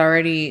Lord was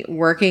already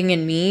working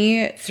in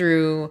me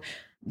through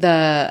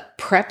the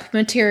prep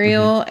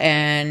material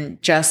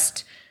and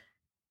just,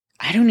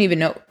 I don't even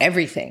know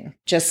everything,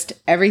 just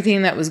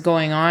everything that was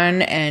going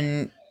on.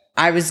 And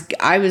I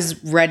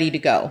was ready to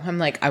go. I'm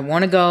like, I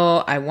want to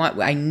go.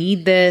 I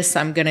need this.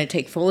 I'm going to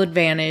take full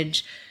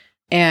advantage.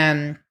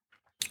 And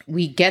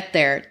we get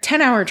there,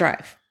 10-hour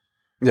drive.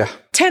 Yeah.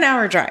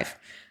 10-hour drive.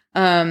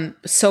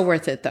 So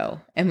worth it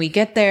though. And we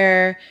get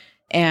there,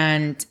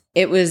 and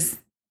it was,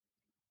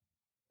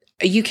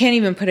 you can't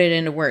even put it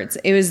into words.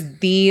 It was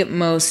the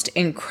most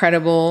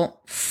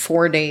incredible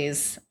 4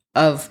 days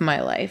of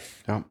my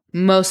life. Yeah.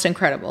 Most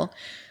incredible.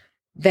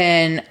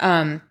 Then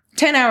 10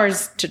 10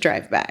 hours to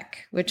drive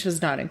back, which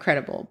was not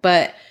incredible.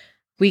 But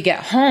we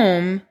get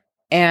home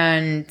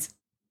and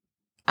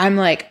I'm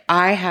like,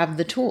 I have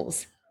the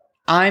tools.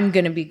 I'm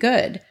going to be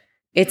good.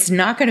 It's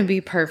not going to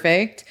be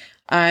perfect.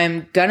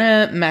 I'm going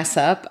to mess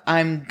up.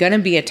 I'm going to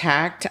be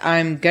attacked.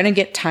 I'm going to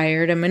get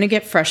tired. I'm going to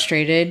get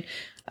frustrated.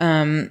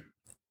 I'm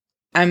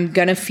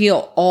going to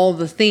feel all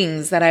the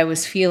things that I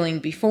was feeling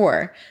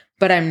before,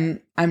 but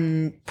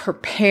I'm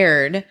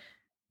prepared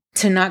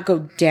to not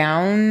go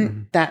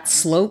down that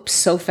slope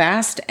so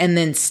fast and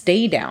then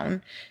stay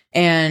down.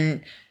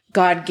 And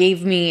God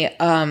gave me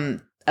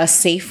a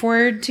safe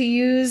word to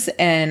use,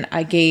 and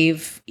I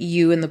gave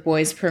you and the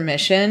boys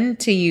permission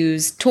to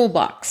use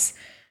toolbox.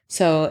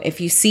 So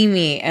if you see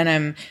me and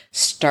I'm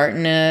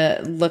starting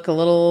to look a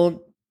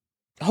little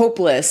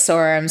hopeless,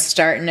 or I'm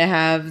starting to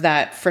have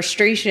that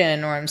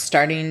frustration, or I'm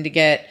starting to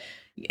get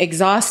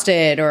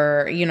exhausted,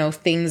 or, you know,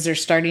 things are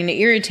starting to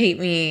irritate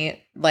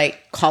me,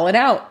 like, call it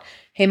out.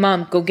 Hey,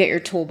 Mom, go get your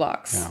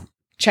toolbox. Yeah.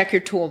 Check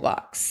your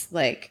toolbox.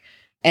 Like,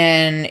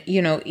 and,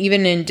 you know,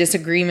 even in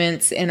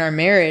disagreements in our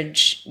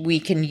marriage, we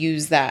can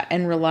use that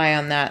and rely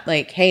on that.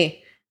 Like,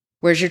 hey,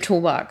 where's your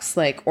toolbox?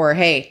 Like, or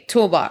hey,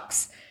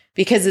 toolbox,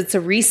 because it's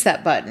a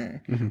reset button.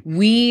 Mm-hmm.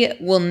 We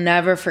will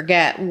never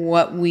forget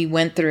what we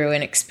went through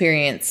and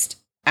experienced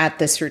at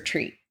this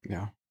retreat.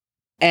 Yeah.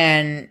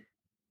 And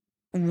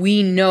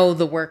we know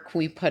the work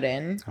we put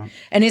in. Oh.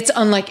 And it's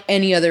unlike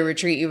any other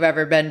retreat you've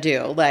ever been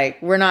to. Like,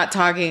 we're not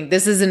talking,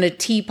 this isn't a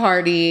tea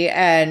party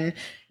and,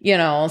 you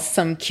know,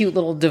 some cute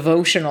little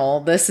devotional.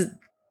 This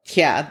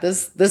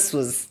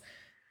was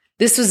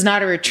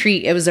not a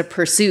retreat. It was a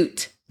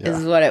pursuit,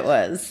 is what it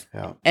was.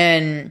 Yeah.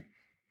 And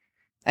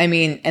I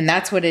mean, and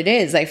that's what it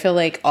is. I feel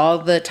like all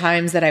the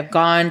times that I've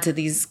gone to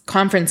these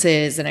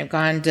conferences and I've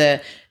gone to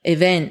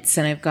events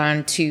and I've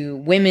gone to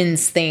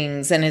women's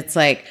things, and it's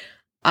like,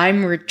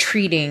 I'm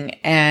retreating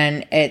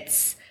and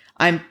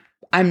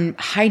I'm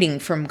hiding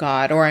from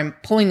God, or I'm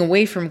pulling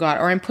away from God,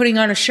 or I'm putting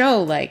on a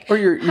show like, or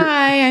you're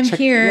hi, I'm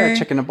here. Yeah,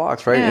 checking a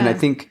box, right? Yeah. And I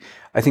think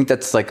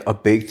that's like a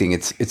big thing.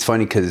 It's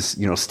funny because,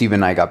 you know, Steve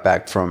and I got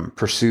back from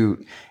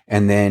Pursuit,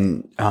 and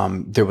then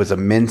there was a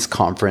men's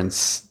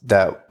conference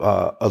that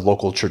a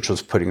local church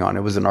was putting on.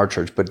 It wasn't our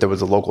church, but there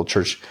was a local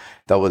church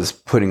that was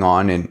putting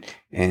on,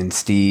 and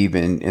Steve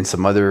and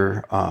some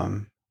other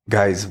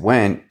guys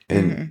went,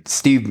 and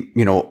Steve,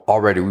 you know,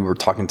 already we were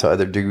talking to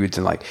other dudes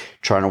and like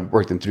trying to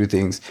work them through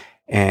things.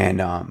 And,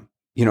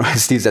 you know,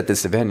 Steve's at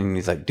this event and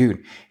he's like,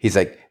 dude,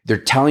 they're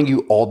telling you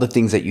all the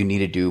things that you need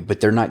to do,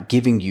 but they're not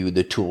giving you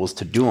the tools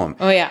to do them.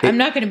 Oh yeah. I'm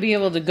not going to be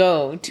able to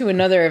go to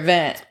another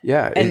event.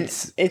 Yeah. And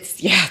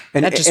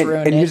that just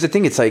ruined it. And here's the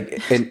thing. It's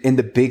like, and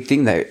the big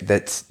thing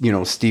that's, you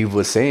know, Steve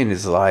was saying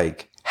is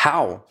like,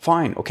 how?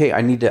 Fine. Okay.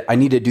 I need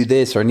to do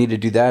this, or I need to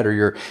do that. Or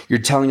you're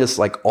telling us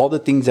like all the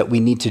things that we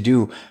need to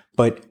do,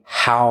 but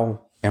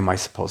how am I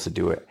supposed to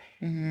do it?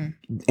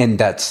 Mm-hmm. And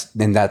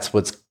that's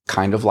what's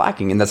kind of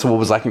lacking. And that's what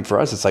was lacking for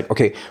us. It's like,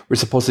 okay, we're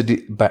supposed to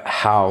do, but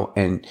how?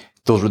 And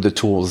those were the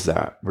tools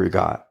that we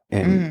got,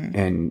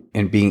 and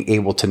being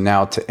able to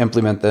now to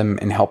implement them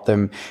and help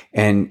them.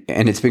 And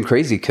it's been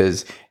crazy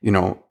because, you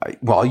know,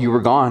 while you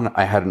were gone,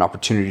 I had an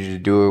opportunity to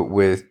do it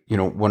with, you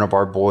know, one of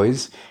our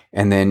boys,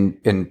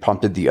 and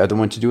prompted the other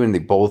one to do it. And they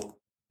both,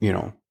 you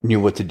know, knew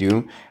what to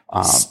do.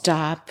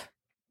 Stop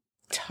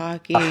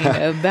talking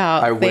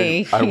about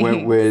things. I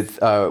went with,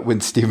 when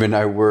Steve and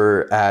I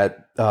were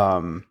at,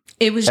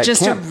 it was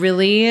just camp. A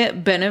really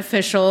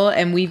beneficial,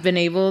 and we've been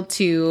able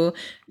to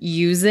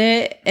use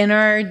it in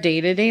our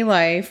day-to-day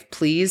life.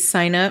 Please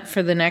sign up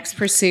for the next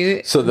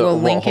Pursuit. So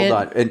hold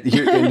on. And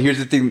here's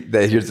the thing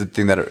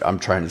that I'm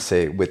trying to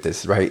say with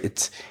this,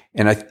 right?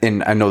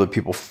 And I know that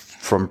people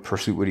from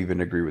Pursuit would even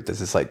agree with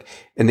this. It's like,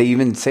 and they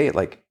even say it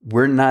like,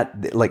 we're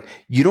not like,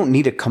 you don't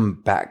need to come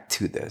back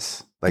to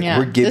this. Like,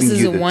 we're giving you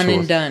the tools. This is a one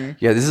and done.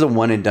 Yeah, this is a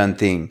one and done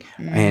thing.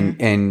 Mm-hmm.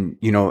 And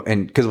you know,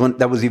 and because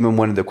that was even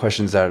one of the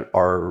questions that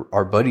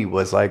our buddy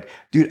was like,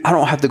 dude, I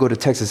don't have to go to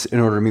Texas in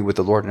order to meet with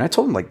the Lord. And I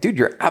told him like, dude,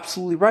 you're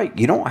absolutely right.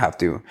 You don't have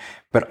to.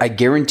 But I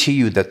guarantee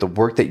you that the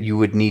work that you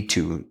would need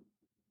to,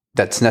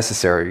 that's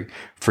necessary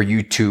for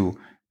you to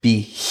be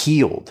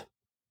healed.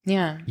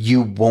 Yeah.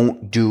 You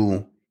won't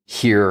do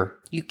here.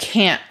 You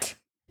can't.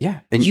 Yeah.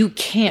 And you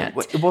can't.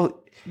 Well,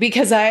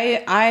 because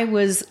I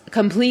was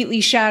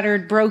completely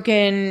shattered,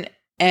 broken,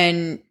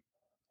 and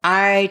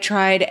I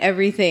tried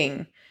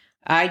everything.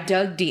 I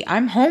dug deep.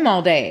 I'm home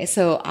all day.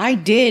 So I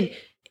did.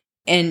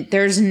 And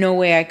there's no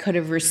way I could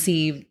have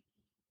received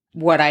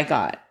what I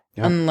got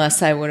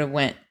unless I would have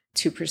went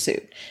to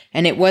Pursuit.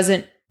 And it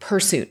wasn't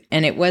Pursuit,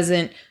 and it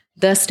wasn't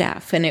the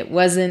staff, and it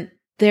wasn't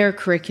their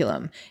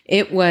curriculum.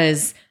 It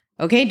was,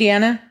 okay,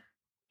 Deanna,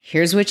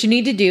 here's what you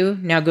need to do.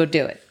 Now go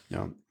do it.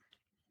 Yeah.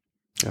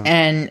 Yeah.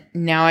 And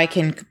now I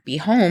can be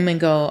home and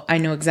go, I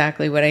know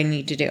exactly what I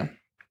need to do.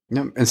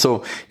 Yeah. And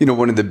so, you know,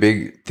 one of the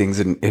big things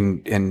in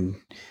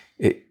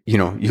it, you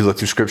know, you look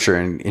through scripture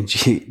and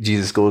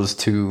Jesus goes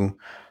to,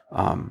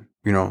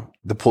 you know,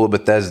 the pool of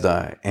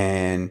Bethesda,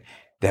 and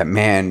that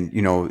man,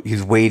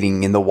 he's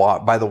waiting in the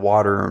by the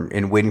water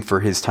and waiting for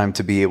his time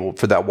to be able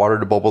for that water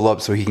to bubble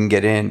up so he can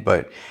get in.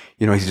 But,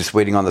 he's just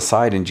waiting on the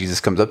side, and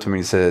Jesus comes up to him and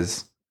he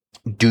says,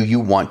 do you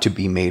want to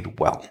be made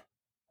well?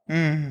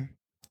 Mm.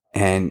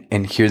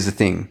 And here's the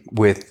thing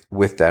with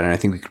that, and I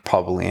think we could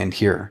probably end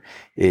here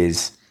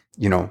is,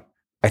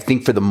 I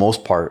think for the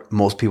most part,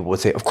 most people would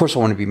say, of course I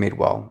want to be made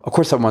well. Of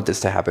course I want this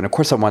to happen. Of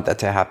course I want that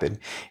to happen.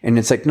 And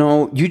it's like,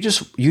 no, you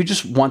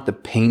just want the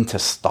pain to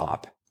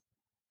stop.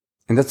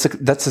 And that's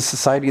the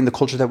society and the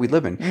culture that we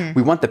live in. Mm.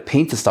 We want the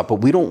pain to stop, but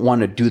we don't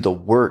want to do the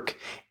work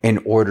in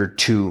order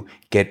to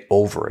get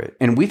over it.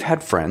 And we've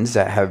had friends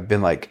that have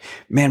been like,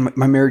 man,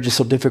 my marriage is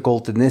so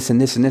difficult and this and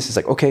this and this. It's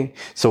like, okay.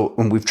 So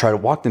when we've tried to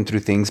walk them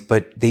through things,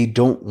 but they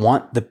don't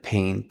want the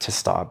pain to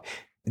stop.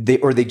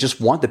 They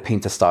just want the pain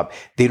to stop.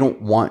 They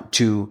don't want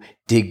to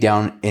dig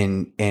down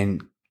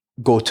and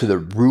go to the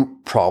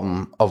root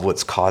problem of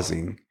what's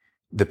causing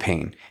the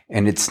pain.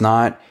 And it's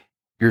not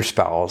your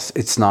spouse.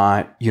 It's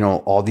not,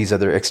 all these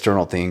other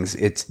external things.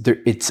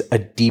 It's a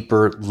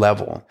deeper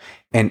level.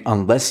 And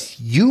unless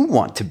you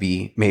want to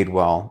be made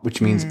well,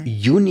 which means mm-hmm.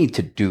 you need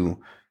to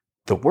do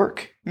the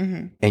work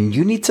mm-hmm. and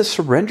you need to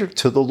surrender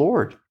to the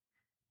Lord.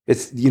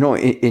 It's,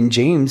 in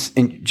James,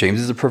 and James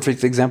is a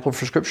perfect example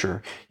for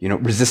scripture,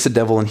 resist the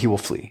devil and he will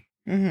flee.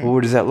 Mm-hmm. Well,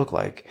 what does that look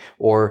like?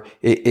 Or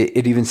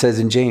it even says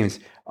in James,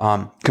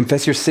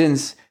 confess your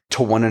sins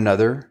to one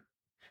another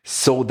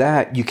so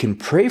that you can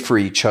pray for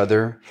each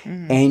other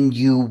mm-hmm. and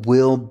you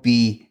will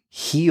be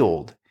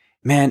healed.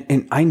 Man,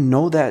 and I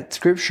know that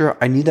scripture.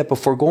 I knew that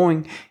before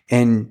going,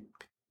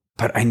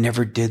 but I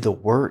never did the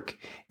work.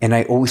 And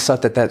I always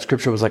thought that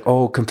scripture was like,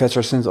 oh, confess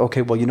our sins.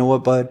 Okay, well, you know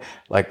what, bud?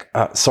 Like,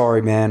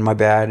 sorry, man, my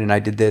bad. And I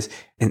did this.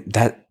 And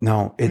it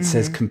mm-hmm.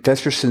 says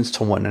confess your sins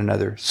to one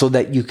another so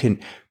that you can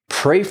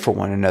pray for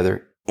one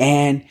another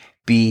and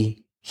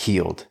be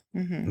healed.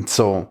 Mm-hmm. And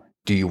so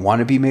do you want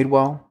to be made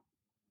well?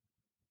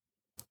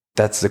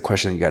 That's the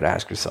question you got to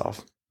ask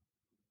yourself.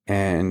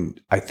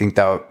 And I think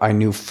that I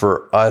knew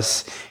for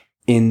us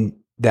in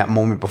that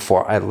moment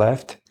before I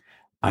left,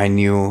 I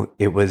knew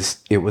it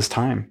was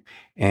time.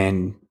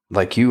 And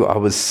like you, I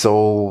was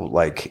so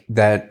like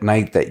that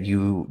night that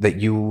you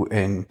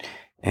and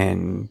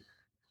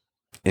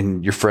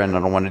your friend, I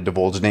don't want to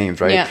divulge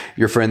names, right? Yeah.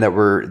 Your friend that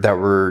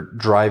were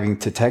driving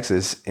to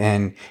Texas,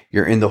 and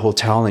you're in the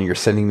hotel and you're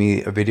sending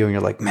me a video and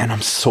you're like, man,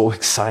 I'm so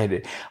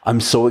excited.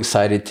 I'm so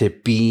excited to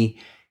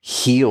be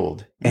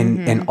healed. And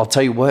mm-hmm. and I'll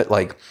tell you what,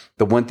 like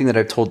the one thing that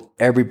I've told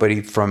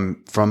everybody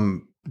from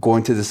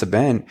going to this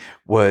event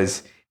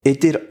was it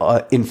did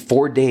in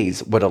 4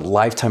 days what a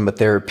lifetime of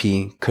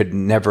therapy could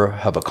never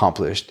have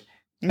accomplished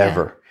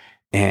ever.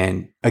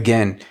 And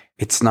again,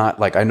 it's not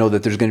like, I know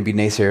that there's going to be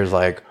naysayers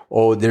like,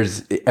 oh,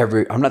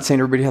 I'm not saying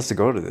everybody has to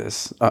go to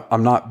this.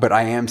 I'm not, but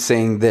I am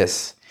saying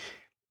this.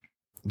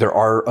 There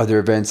are other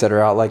events that are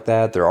out like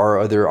that. There are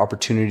other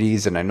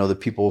opportunities. And I know the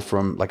people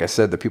from, like I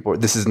said,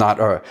 this is not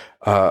a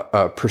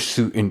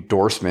Pursuit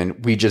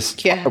endorsement. We're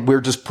just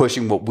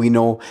pushing what we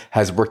know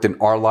has worked in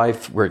our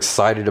life. We're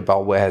excited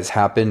about what has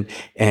happened.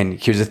 And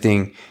here's the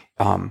thing.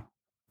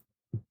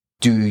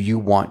 Do you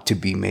want to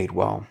be made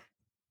well?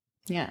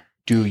 Yeah.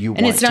 Do you want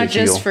to heal? And it's not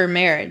just for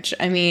marriage.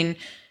 I mean,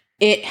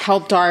 it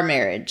helped our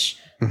marriage.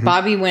 Mm-hmm.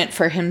 Bobby went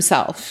for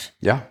himself.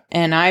 Yeah.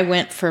 And I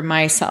went for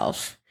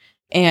myself.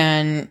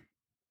 And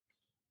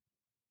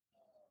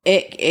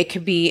it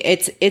could be,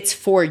 it's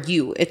for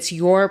you. It's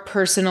your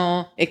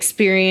personal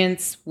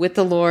experience with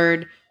the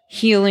Lord,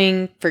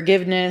 healing,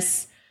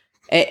 forgiveness.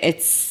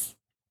 It's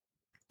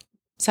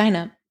sign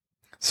up.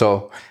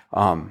 So,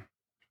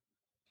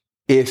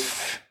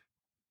 if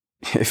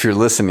you're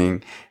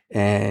listening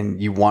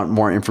and you want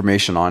more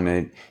information on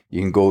it,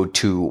 you can go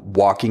to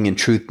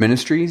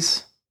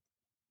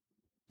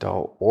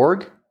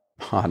walkingintruthministries.org.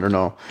 I don't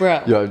know.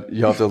 Bro.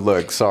 You have to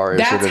look. Sorry.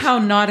 That's how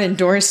not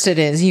endorsed it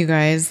is, you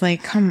guys.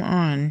 Like, come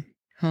on.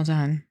 Hold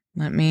on.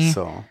 Let me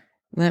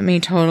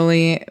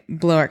totally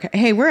blow our...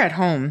 Hey, we're at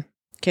home.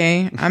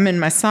 Okay? I'm in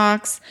my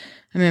socks.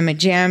 I'm in my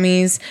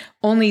jammies.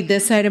 Only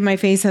this side of my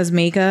face has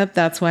makeup.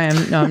 That's why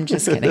I'm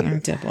just kidding. I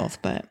did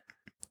both, but...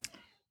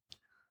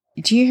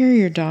 Do you hear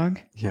your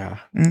dog? Yeah.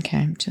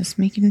 Okay. Just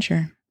making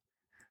sure.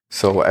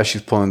 So as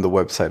she's pulling the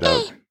website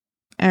up.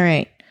 All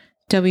right.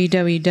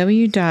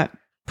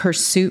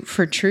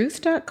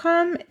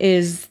 www.pursuitfortruth.com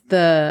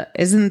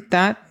isn't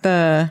that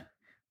the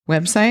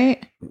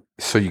website?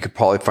 So you could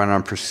probably find it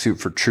on Pursuit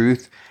for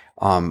Truth,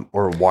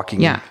 or Walking.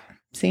 Yeah.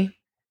 See?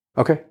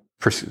 Okay.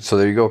 So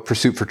there you go.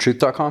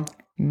 Pursuitfortruth.com.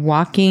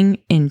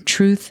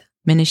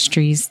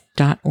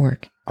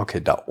 Walkingintruthministries.org.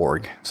 Okay.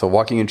 .org. So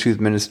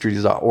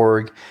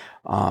walkingintruthministries.org.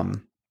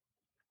 Find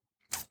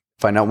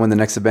out when the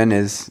next event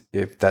is,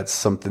 if that's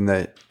something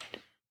that,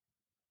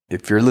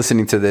 if you're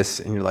listening to this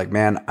and you're like,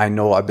 man, I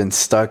know I've been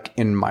stuck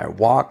in my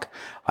walk.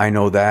 I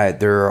know that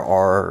there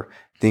are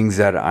things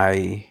that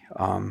I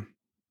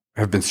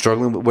have been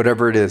struggling with,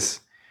 whatever it is.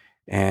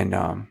 And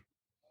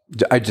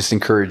I just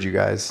encourage you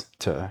guys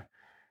to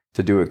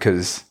do it,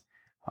 because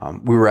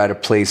we were at a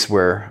place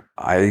where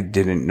I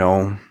didn't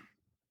know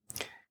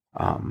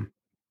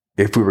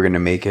if we were going to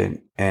make it.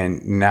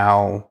 And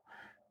now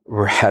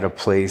we're at a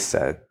place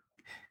that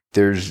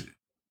there's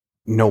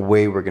no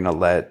way we're going to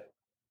let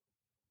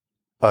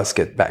us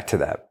get back to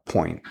that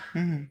point.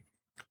 Mm-hmm.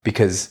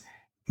 Because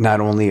not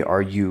only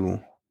are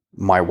you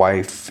my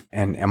wife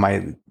and am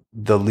I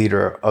the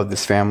leader of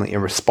this family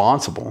and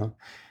responsible,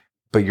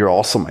 but you're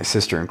also my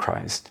sister in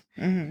Christ.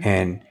 Mm-hmm.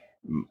 And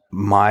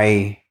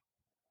my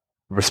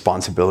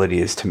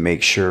responsibility is to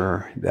make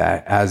sure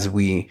that as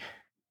we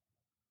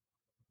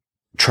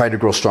try to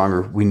grow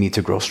stronger, we need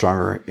to grow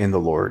stronger in the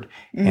Lord.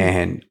 Mm-hmm.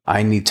 And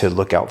I need to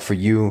look out for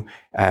you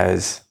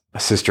as a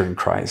sister in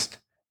Christ,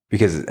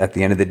 because at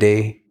the end of the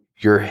day,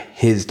 you're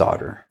his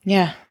daughter.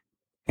 Yeah.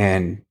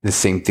 And the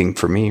same thing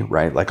for me,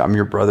 right? Like, I'm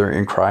your brother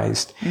in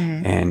Christ.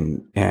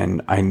 Mm-hmm.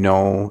 And I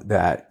know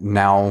that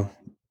now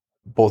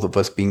both of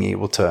us being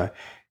able to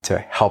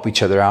help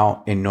each other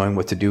out and knowing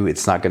what to do,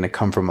 it's not going to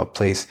come from a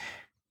place,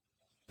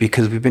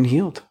 because we've been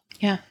healed.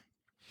 Yeah.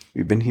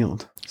 We've been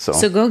healed.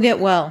 So go get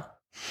well.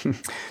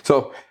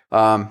 So,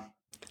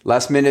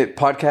 last minute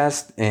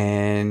podcast,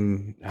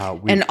 and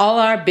and all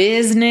our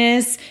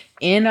business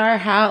in our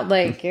house,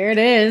 like, here it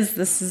is.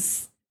 This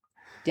is,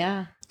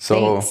 yeah.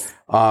 So,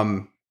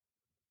 thanks.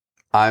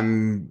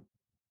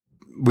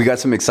 we got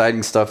some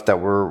exciting stuff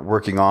that we're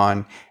working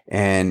on,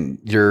 and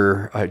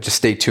you're just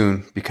stay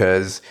tuned,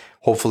 because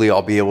hopefully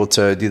I'll be able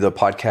to do the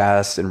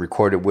podcast and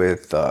record it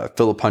with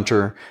Philip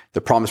Hunter,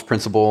 the Promise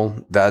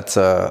Principle. That's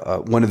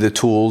one of the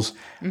tools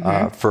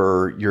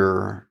for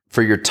your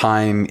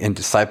time in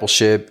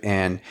discipleship.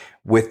 And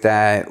with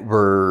that,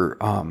 we're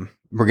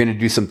going to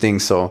do some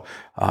things. So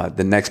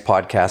the next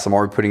podcast, I'm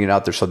already putting it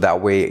out there, so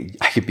that way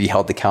I can be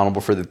held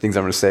accountable for the things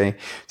I'm going to say.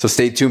 So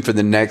stay tuned for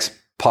the next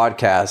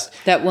podcast.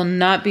 That will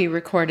not be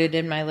recorded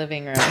in my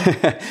living room.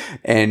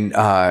 And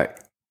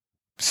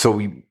so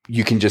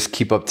you can just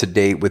keep up to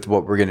date with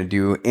what we're going to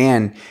do,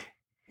 and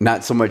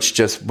not so much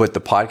just what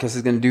the podcast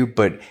is going to do,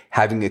 but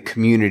having a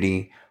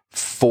community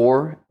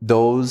for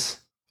those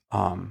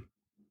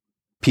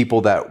people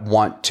that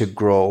want to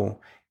grow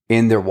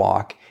in their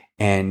walk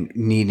and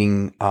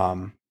needing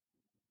a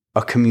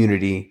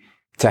community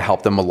to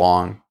help them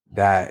along,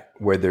 that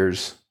where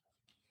there's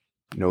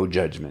no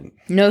judgment,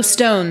 no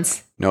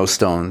stones.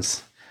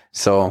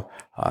 So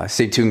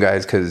stay tuned,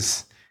 guys,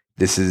 because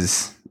this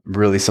is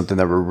really something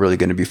that we're really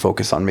going to be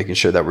focused on making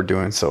sure that we're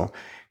doing. So,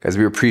 guys,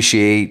 we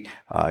appreciate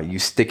you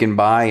sticking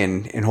by,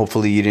 and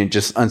hopefully you didn't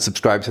just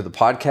unsubscribe to the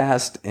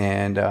podcast.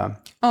 And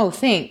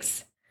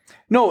thanks.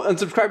 No,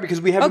 unsubscribe, because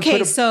we haven't.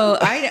 Okay, so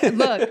I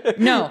look,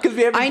 no, because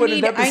we haven't put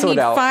an episode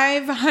out. I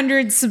need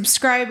 500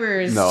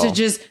 subscribers to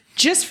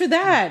just for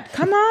that.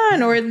 Come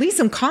on, or at least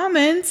some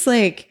comments.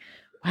 Like,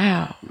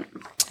 wow.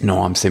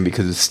 No, I'm saying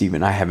because of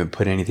Steven, I haven't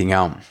put anything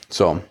out.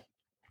 So,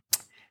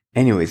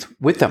 anyways,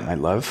 with that, my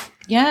love.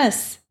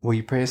 Yes. Will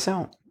you pray us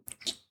out?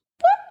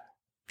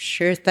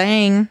 Sure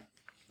thing.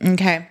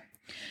 Okay.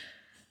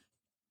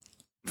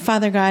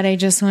 Father God, I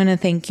just want to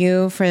thank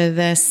you for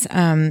this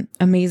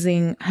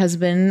amazing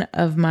husband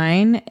of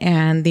mine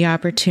and the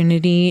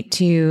opportunity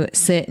to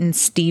sit in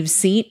Steve's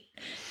seat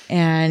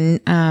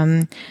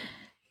and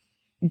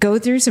go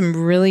through some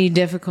really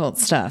difficult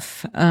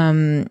stuff.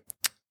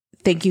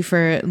 Thank you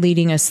for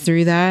leading us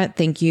through that.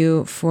 Thank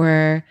you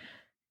for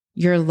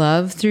your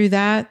love through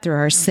that, through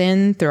our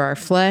sin, through our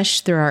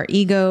flesh, through our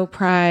ego,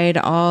 pride,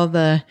 all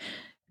the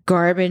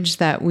garbage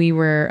that we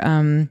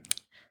were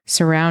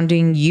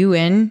surrounding you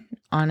in,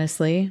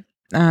 honestly.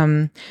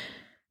 I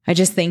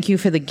just thank you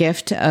for the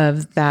gift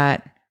of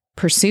that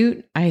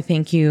pursuit. I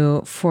thank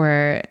you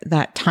for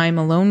that time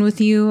alone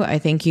with you. I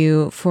thank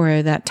you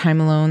for that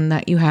time alone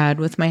that you had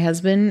with my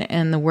husband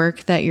and the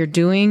work that you're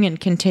doing and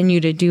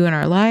continue to do in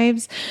our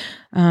lives.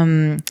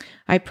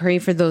 I pray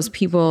for those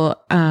people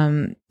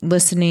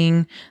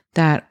listening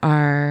that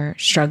are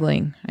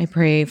struggling. I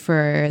pray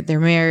for their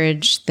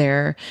marriage,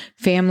 their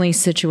family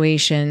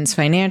situations,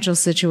 financial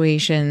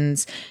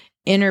situations,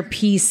 inner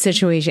peace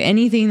situation,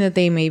 anything that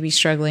they may be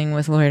struggling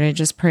with, Lord. I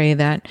just pray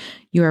that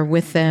you are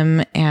with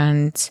them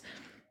and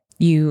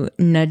you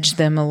nudge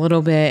them a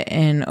little bit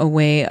in a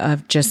way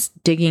of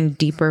just digging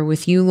deeper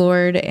with you,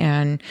 Lord.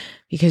 And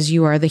because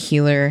you are the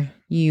healer,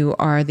 you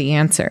are the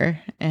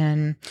answer.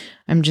 And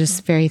I'm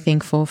just very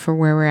thankful for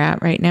where we're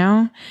at right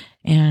now.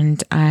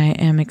 And I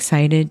am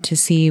excited to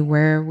see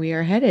where we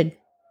are headed.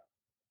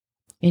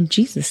 In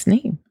Jesus'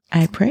 name,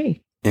 I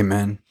pray.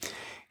 Amen.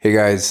 Hey,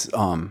 guys,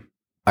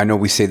 I know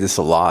we say this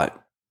a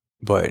lot,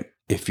 but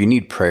if you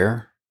need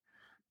prayer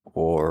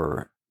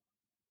or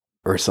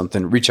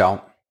something, reach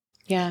out.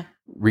 Yeah.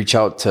 Reach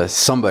out to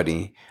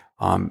somebody.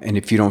 And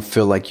if you don't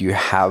feel like you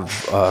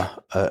have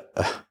a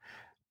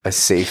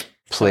safe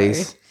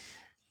place,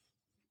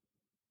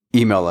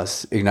 email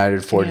us,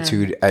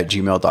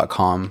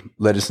 ignitedfortitude@gmail.com.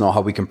 Let us know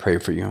how we can pray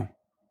for you.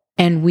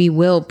 And we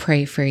will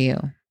pray for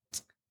you.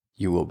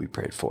 You will be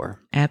prayed for.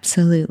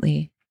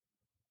 Absolutely.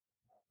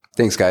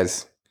 Thanks,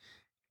 guys.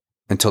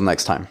 Until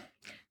next time.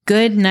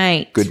 Good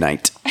night. Good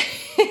night.